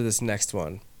stoked for this next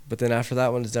one, But then after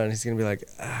that one's done, he's gonna be like,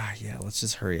 yeah, let's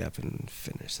just hurry up and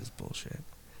finish this bullshit.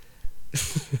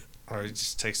 Or he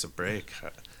just takes a break.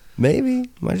 Maybe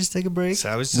might just take a break. So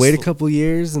I was wait a couple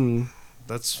years, and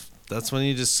that's when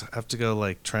you just have to go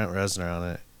like Trent Reznor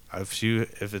on it.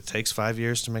 If it takes 5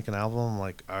 years to make an album, I'm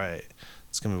like, all right,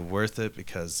 it's gonna be worth it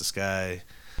because this guy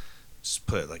just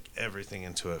put like everything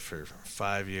into it for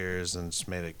 5 years and just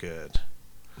made it good.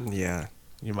 Yeah.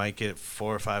 You might get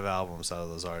 4 or 5 albums out of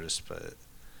those artists, but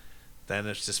then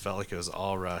it just felt like it was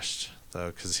all rushed,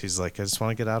 though, because he's like, I just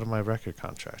want to get out of my record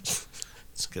contract.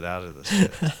 Let's get out of this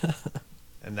shit.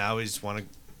 And now he just I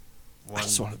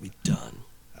just want to be done.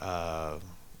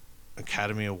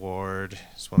 Academy Award.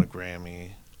 He's won a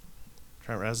Grammy.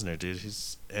 Trent Reznor, dude.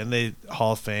 And they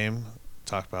Hall of Fame.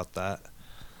 Talk about that.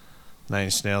 Nine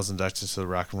Inch Nails inducted to the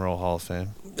Rock and Roll Hall of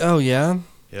Fame. Oh yeah.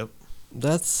 Yep.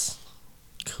 That's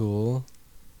cool.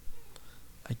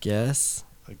 I guess.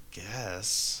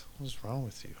 What's wrong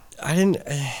with you? I don't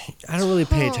really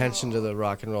pay attention to the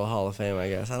Rock and Roll Hall of Fame, I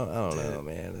guess. I don't know,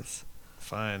 man. It's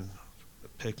fine.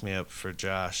 Pick me up for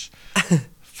Josh.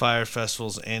 Fire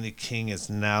Festival's Andy King is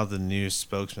now the new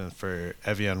spokesman for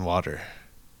Evian Water.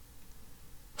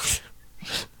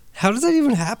 How does that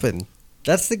even happen?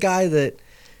 That's the guy that...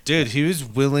 Dude, he was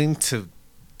willing to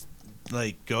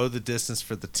like go the distance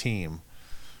for the team.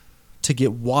 To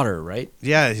get water, right?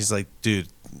 Yeah, he's like, dude,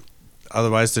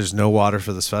 otherwise there's no water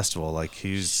for this festival. Like,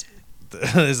 he's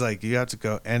like, you have to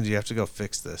go, and you have to go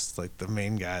fix this. Like, the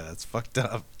main guy that's fucked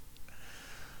up.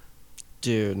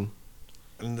 Dude.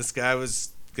 And this guy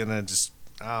was gonna just,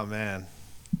 oh, man.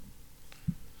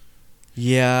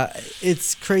 Yeah,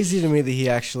 it's crazy to me that he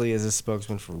actually is a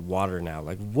spokesman for water now.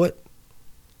 Like, what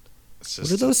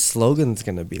are those slogans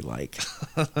gonna be like?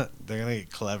 They're gonna get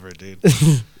clever, dude.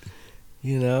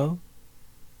 You know?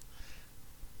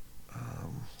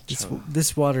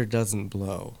 This water doesn't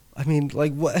blow. I mean,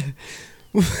 like, what?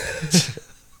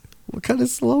 What kind of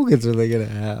slogans are they gonna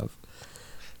have?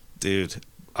 Dude,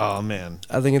 oh man,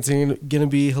 I think it's gonna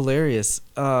be hilarious.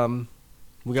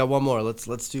 We got one more.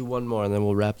 Let's do one more, and then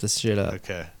we'll wrap this shit up.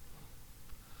 Okay.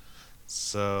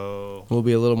 So we'll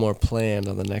be a little more planned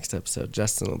on the next episode.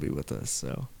 Justin will be with us,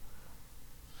 so.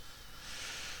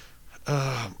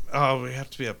 We have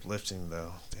to be uplifting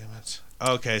though. Damn it.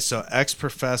 Okay, so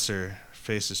ex-professor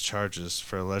faces charges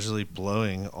for allegedly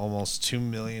blowing almost $2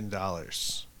 million,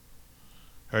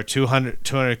 or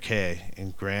 $200K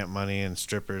in grant money and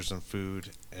strippers and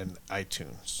food and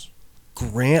iTunes.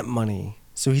 Grant money.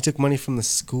 So he took money from the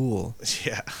school.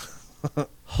 Yeah.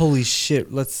 Holy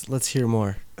shit! Let's hear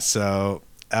more. So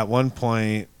at one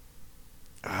point,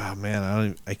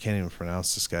 man, I can't even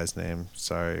pronounce this guy's name.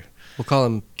 Sorry. We'll call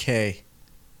him K.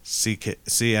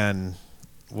 CN.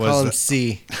 Call him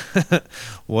C.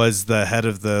 Was the head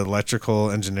of the electrical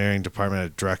engineering department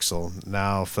at Drexel.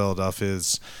 Now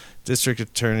Philadelphia's district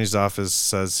attorney's office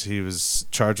says he was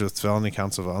charged with felony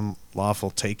counts of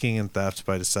unlawful taking and theft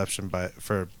by deception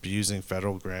for abusing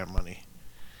federal grant money.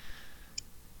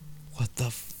 What the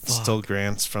fuck? Stole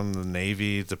grants from the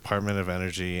Navy, Department of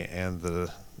Energy, and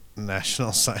the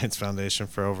National Science Foundation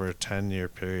for over a 10-year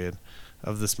period.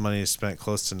 Of this money, is spent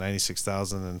close to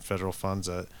 $96,000 in federal funds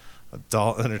at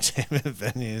adult entertainment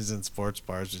venues and sports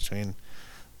bars between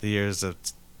the years of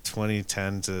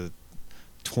 2010 to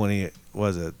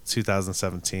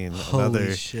 2017.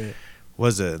 Holy shit.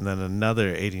 And then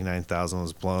another $89,000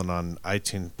 was blown on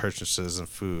iTunes purchases and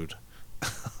food.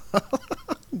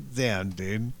 Damn,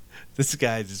 dude. This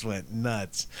guy just went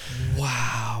nuts.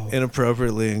 Wow.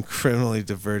 Inappropriately and criminally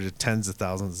diverted tens of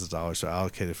thousands of dollars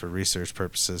allocated for research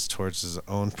purposes towards his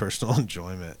own personal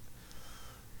enjoyment.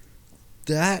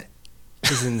 That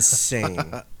is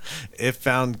insane. If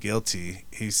found guilty,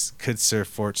 he could serve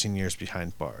 14 years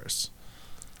behind bars.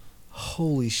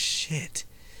 Holy shit.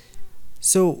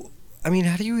 So, I mean,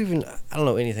 how do you even... I don't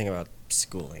know anything about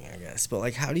schooling, I guess. But,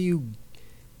 like, how do you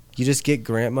just get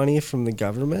grant money from the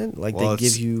government? Like, they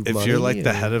give you money? If you're, like,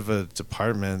 the head of a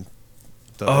department...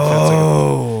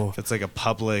 If it's like a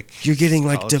public... You're getting,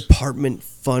 college, like, department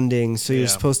funding, so you're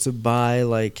supposed to buy,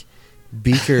 like...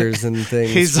 beakers and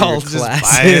things. He's for all your just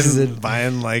classes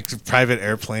buying like private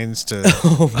airplanes to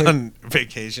on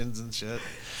vacations and shit.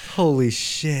 Holy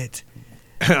shit.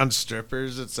 On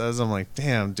strippers, it says. I'm like,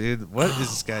 damn, dude, what is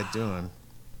this guy doing?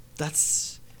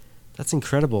 That's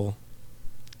incredible.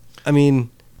 I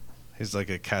mean, he's like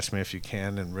a Catch Me If You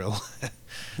Can in real life.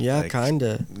 Yeah, like,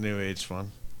 kinda. New age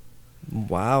one.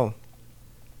 Wow.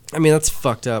 I mean, that's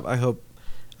fucked up. I hope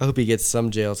he gets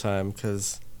some jail time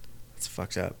because it's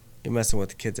fucked up. You're messing with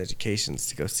the kids' educations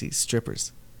to go see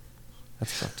strippers.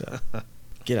 That's fucked up.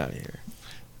 Get out of here.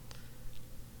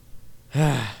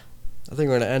 I think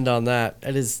we're going to end on that.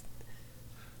 It is...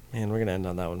 Man, we're going to end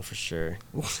on that one for sure.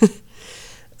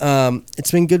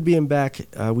 It's been good being back.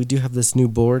 We do have this new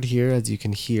board here, as you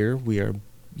can hear. We are,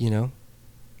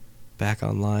 back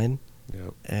online.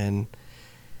 Yep. And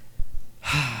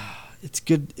it's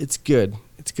good. It's good.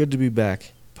 It's good to be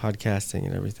back podcasting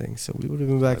and everything. So we would have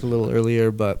been back a little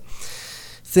earlier, but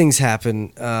things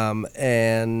happen.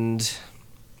 And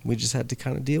we just had to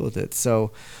kind of deal with it.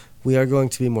 So we are going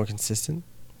to be more consistent.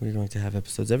 We're going to have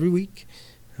episodes every week.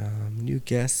 New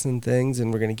guests and things,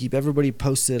 and we're going to keep everybody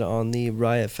posted on the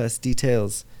Riot Fest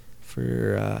details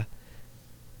for,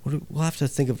 we'll have to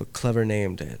think of a clever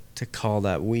name to call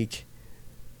that week.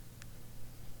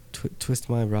 Twist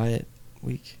My Riot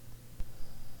week?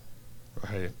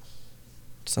 Right.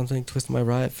 Something, Twist My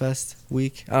Riot Fest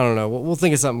week? I don't know. We'll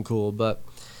think of something cool, but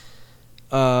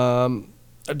I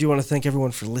do want to thank everyone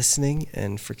for listening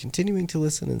and for continuing to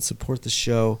listen and support the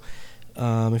show.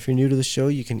 If you're new to the show,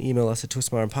 you can email us at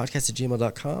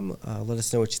twistmyarmpodcast@gmail.com. Let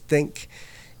us know what you think.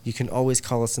 You can always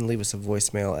call us and leave us a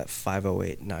voicemail at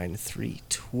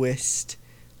 508-93-TWIST.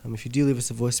 If you do leave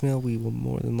us a voicemail, we will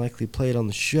more than likely play it on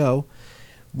the show.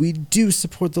 We do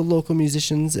support the local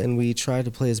musicians, and we try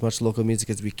to play as much local music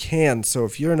as we can. So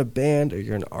if you're in a band or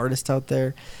you're an artist out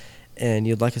there and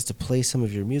you'd like us to play some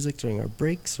of your music during our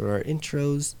breaks or our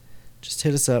intros, just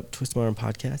hit us up,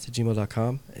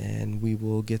 twistmyarmpodcast@gmail.com, and we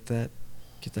will get that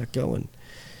going.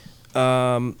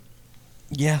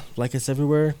 Like us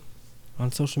everywhere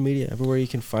on social media, everywhere you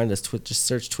can find us. Just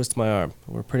search Twist My Arm.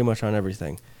 We're pretty much on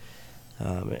everything.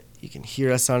 You can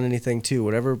hear us on anything too.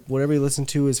 Whatever you listen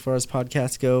to as far as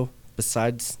podcasts go,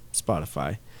 besides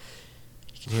Spotify,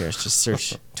 you can hear us. Just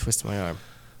search Twist My Arm.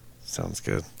 Sounds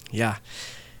good. Yeah.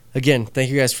 Again,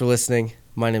 thank you guys for listening.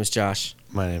 My name is Josh.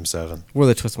 My name's Evan. We're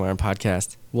the Twist My Arm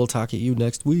Podcast. We'll talk at you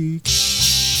next week.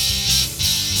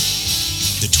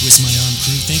 The Twist My Arm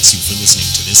crew thanks you for listening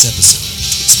to this episode of the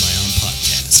Twist My Arm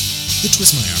Podcast. The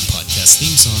Twist My Arm Podcast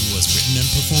theme song was written and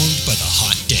performed by the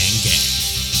Hot Dang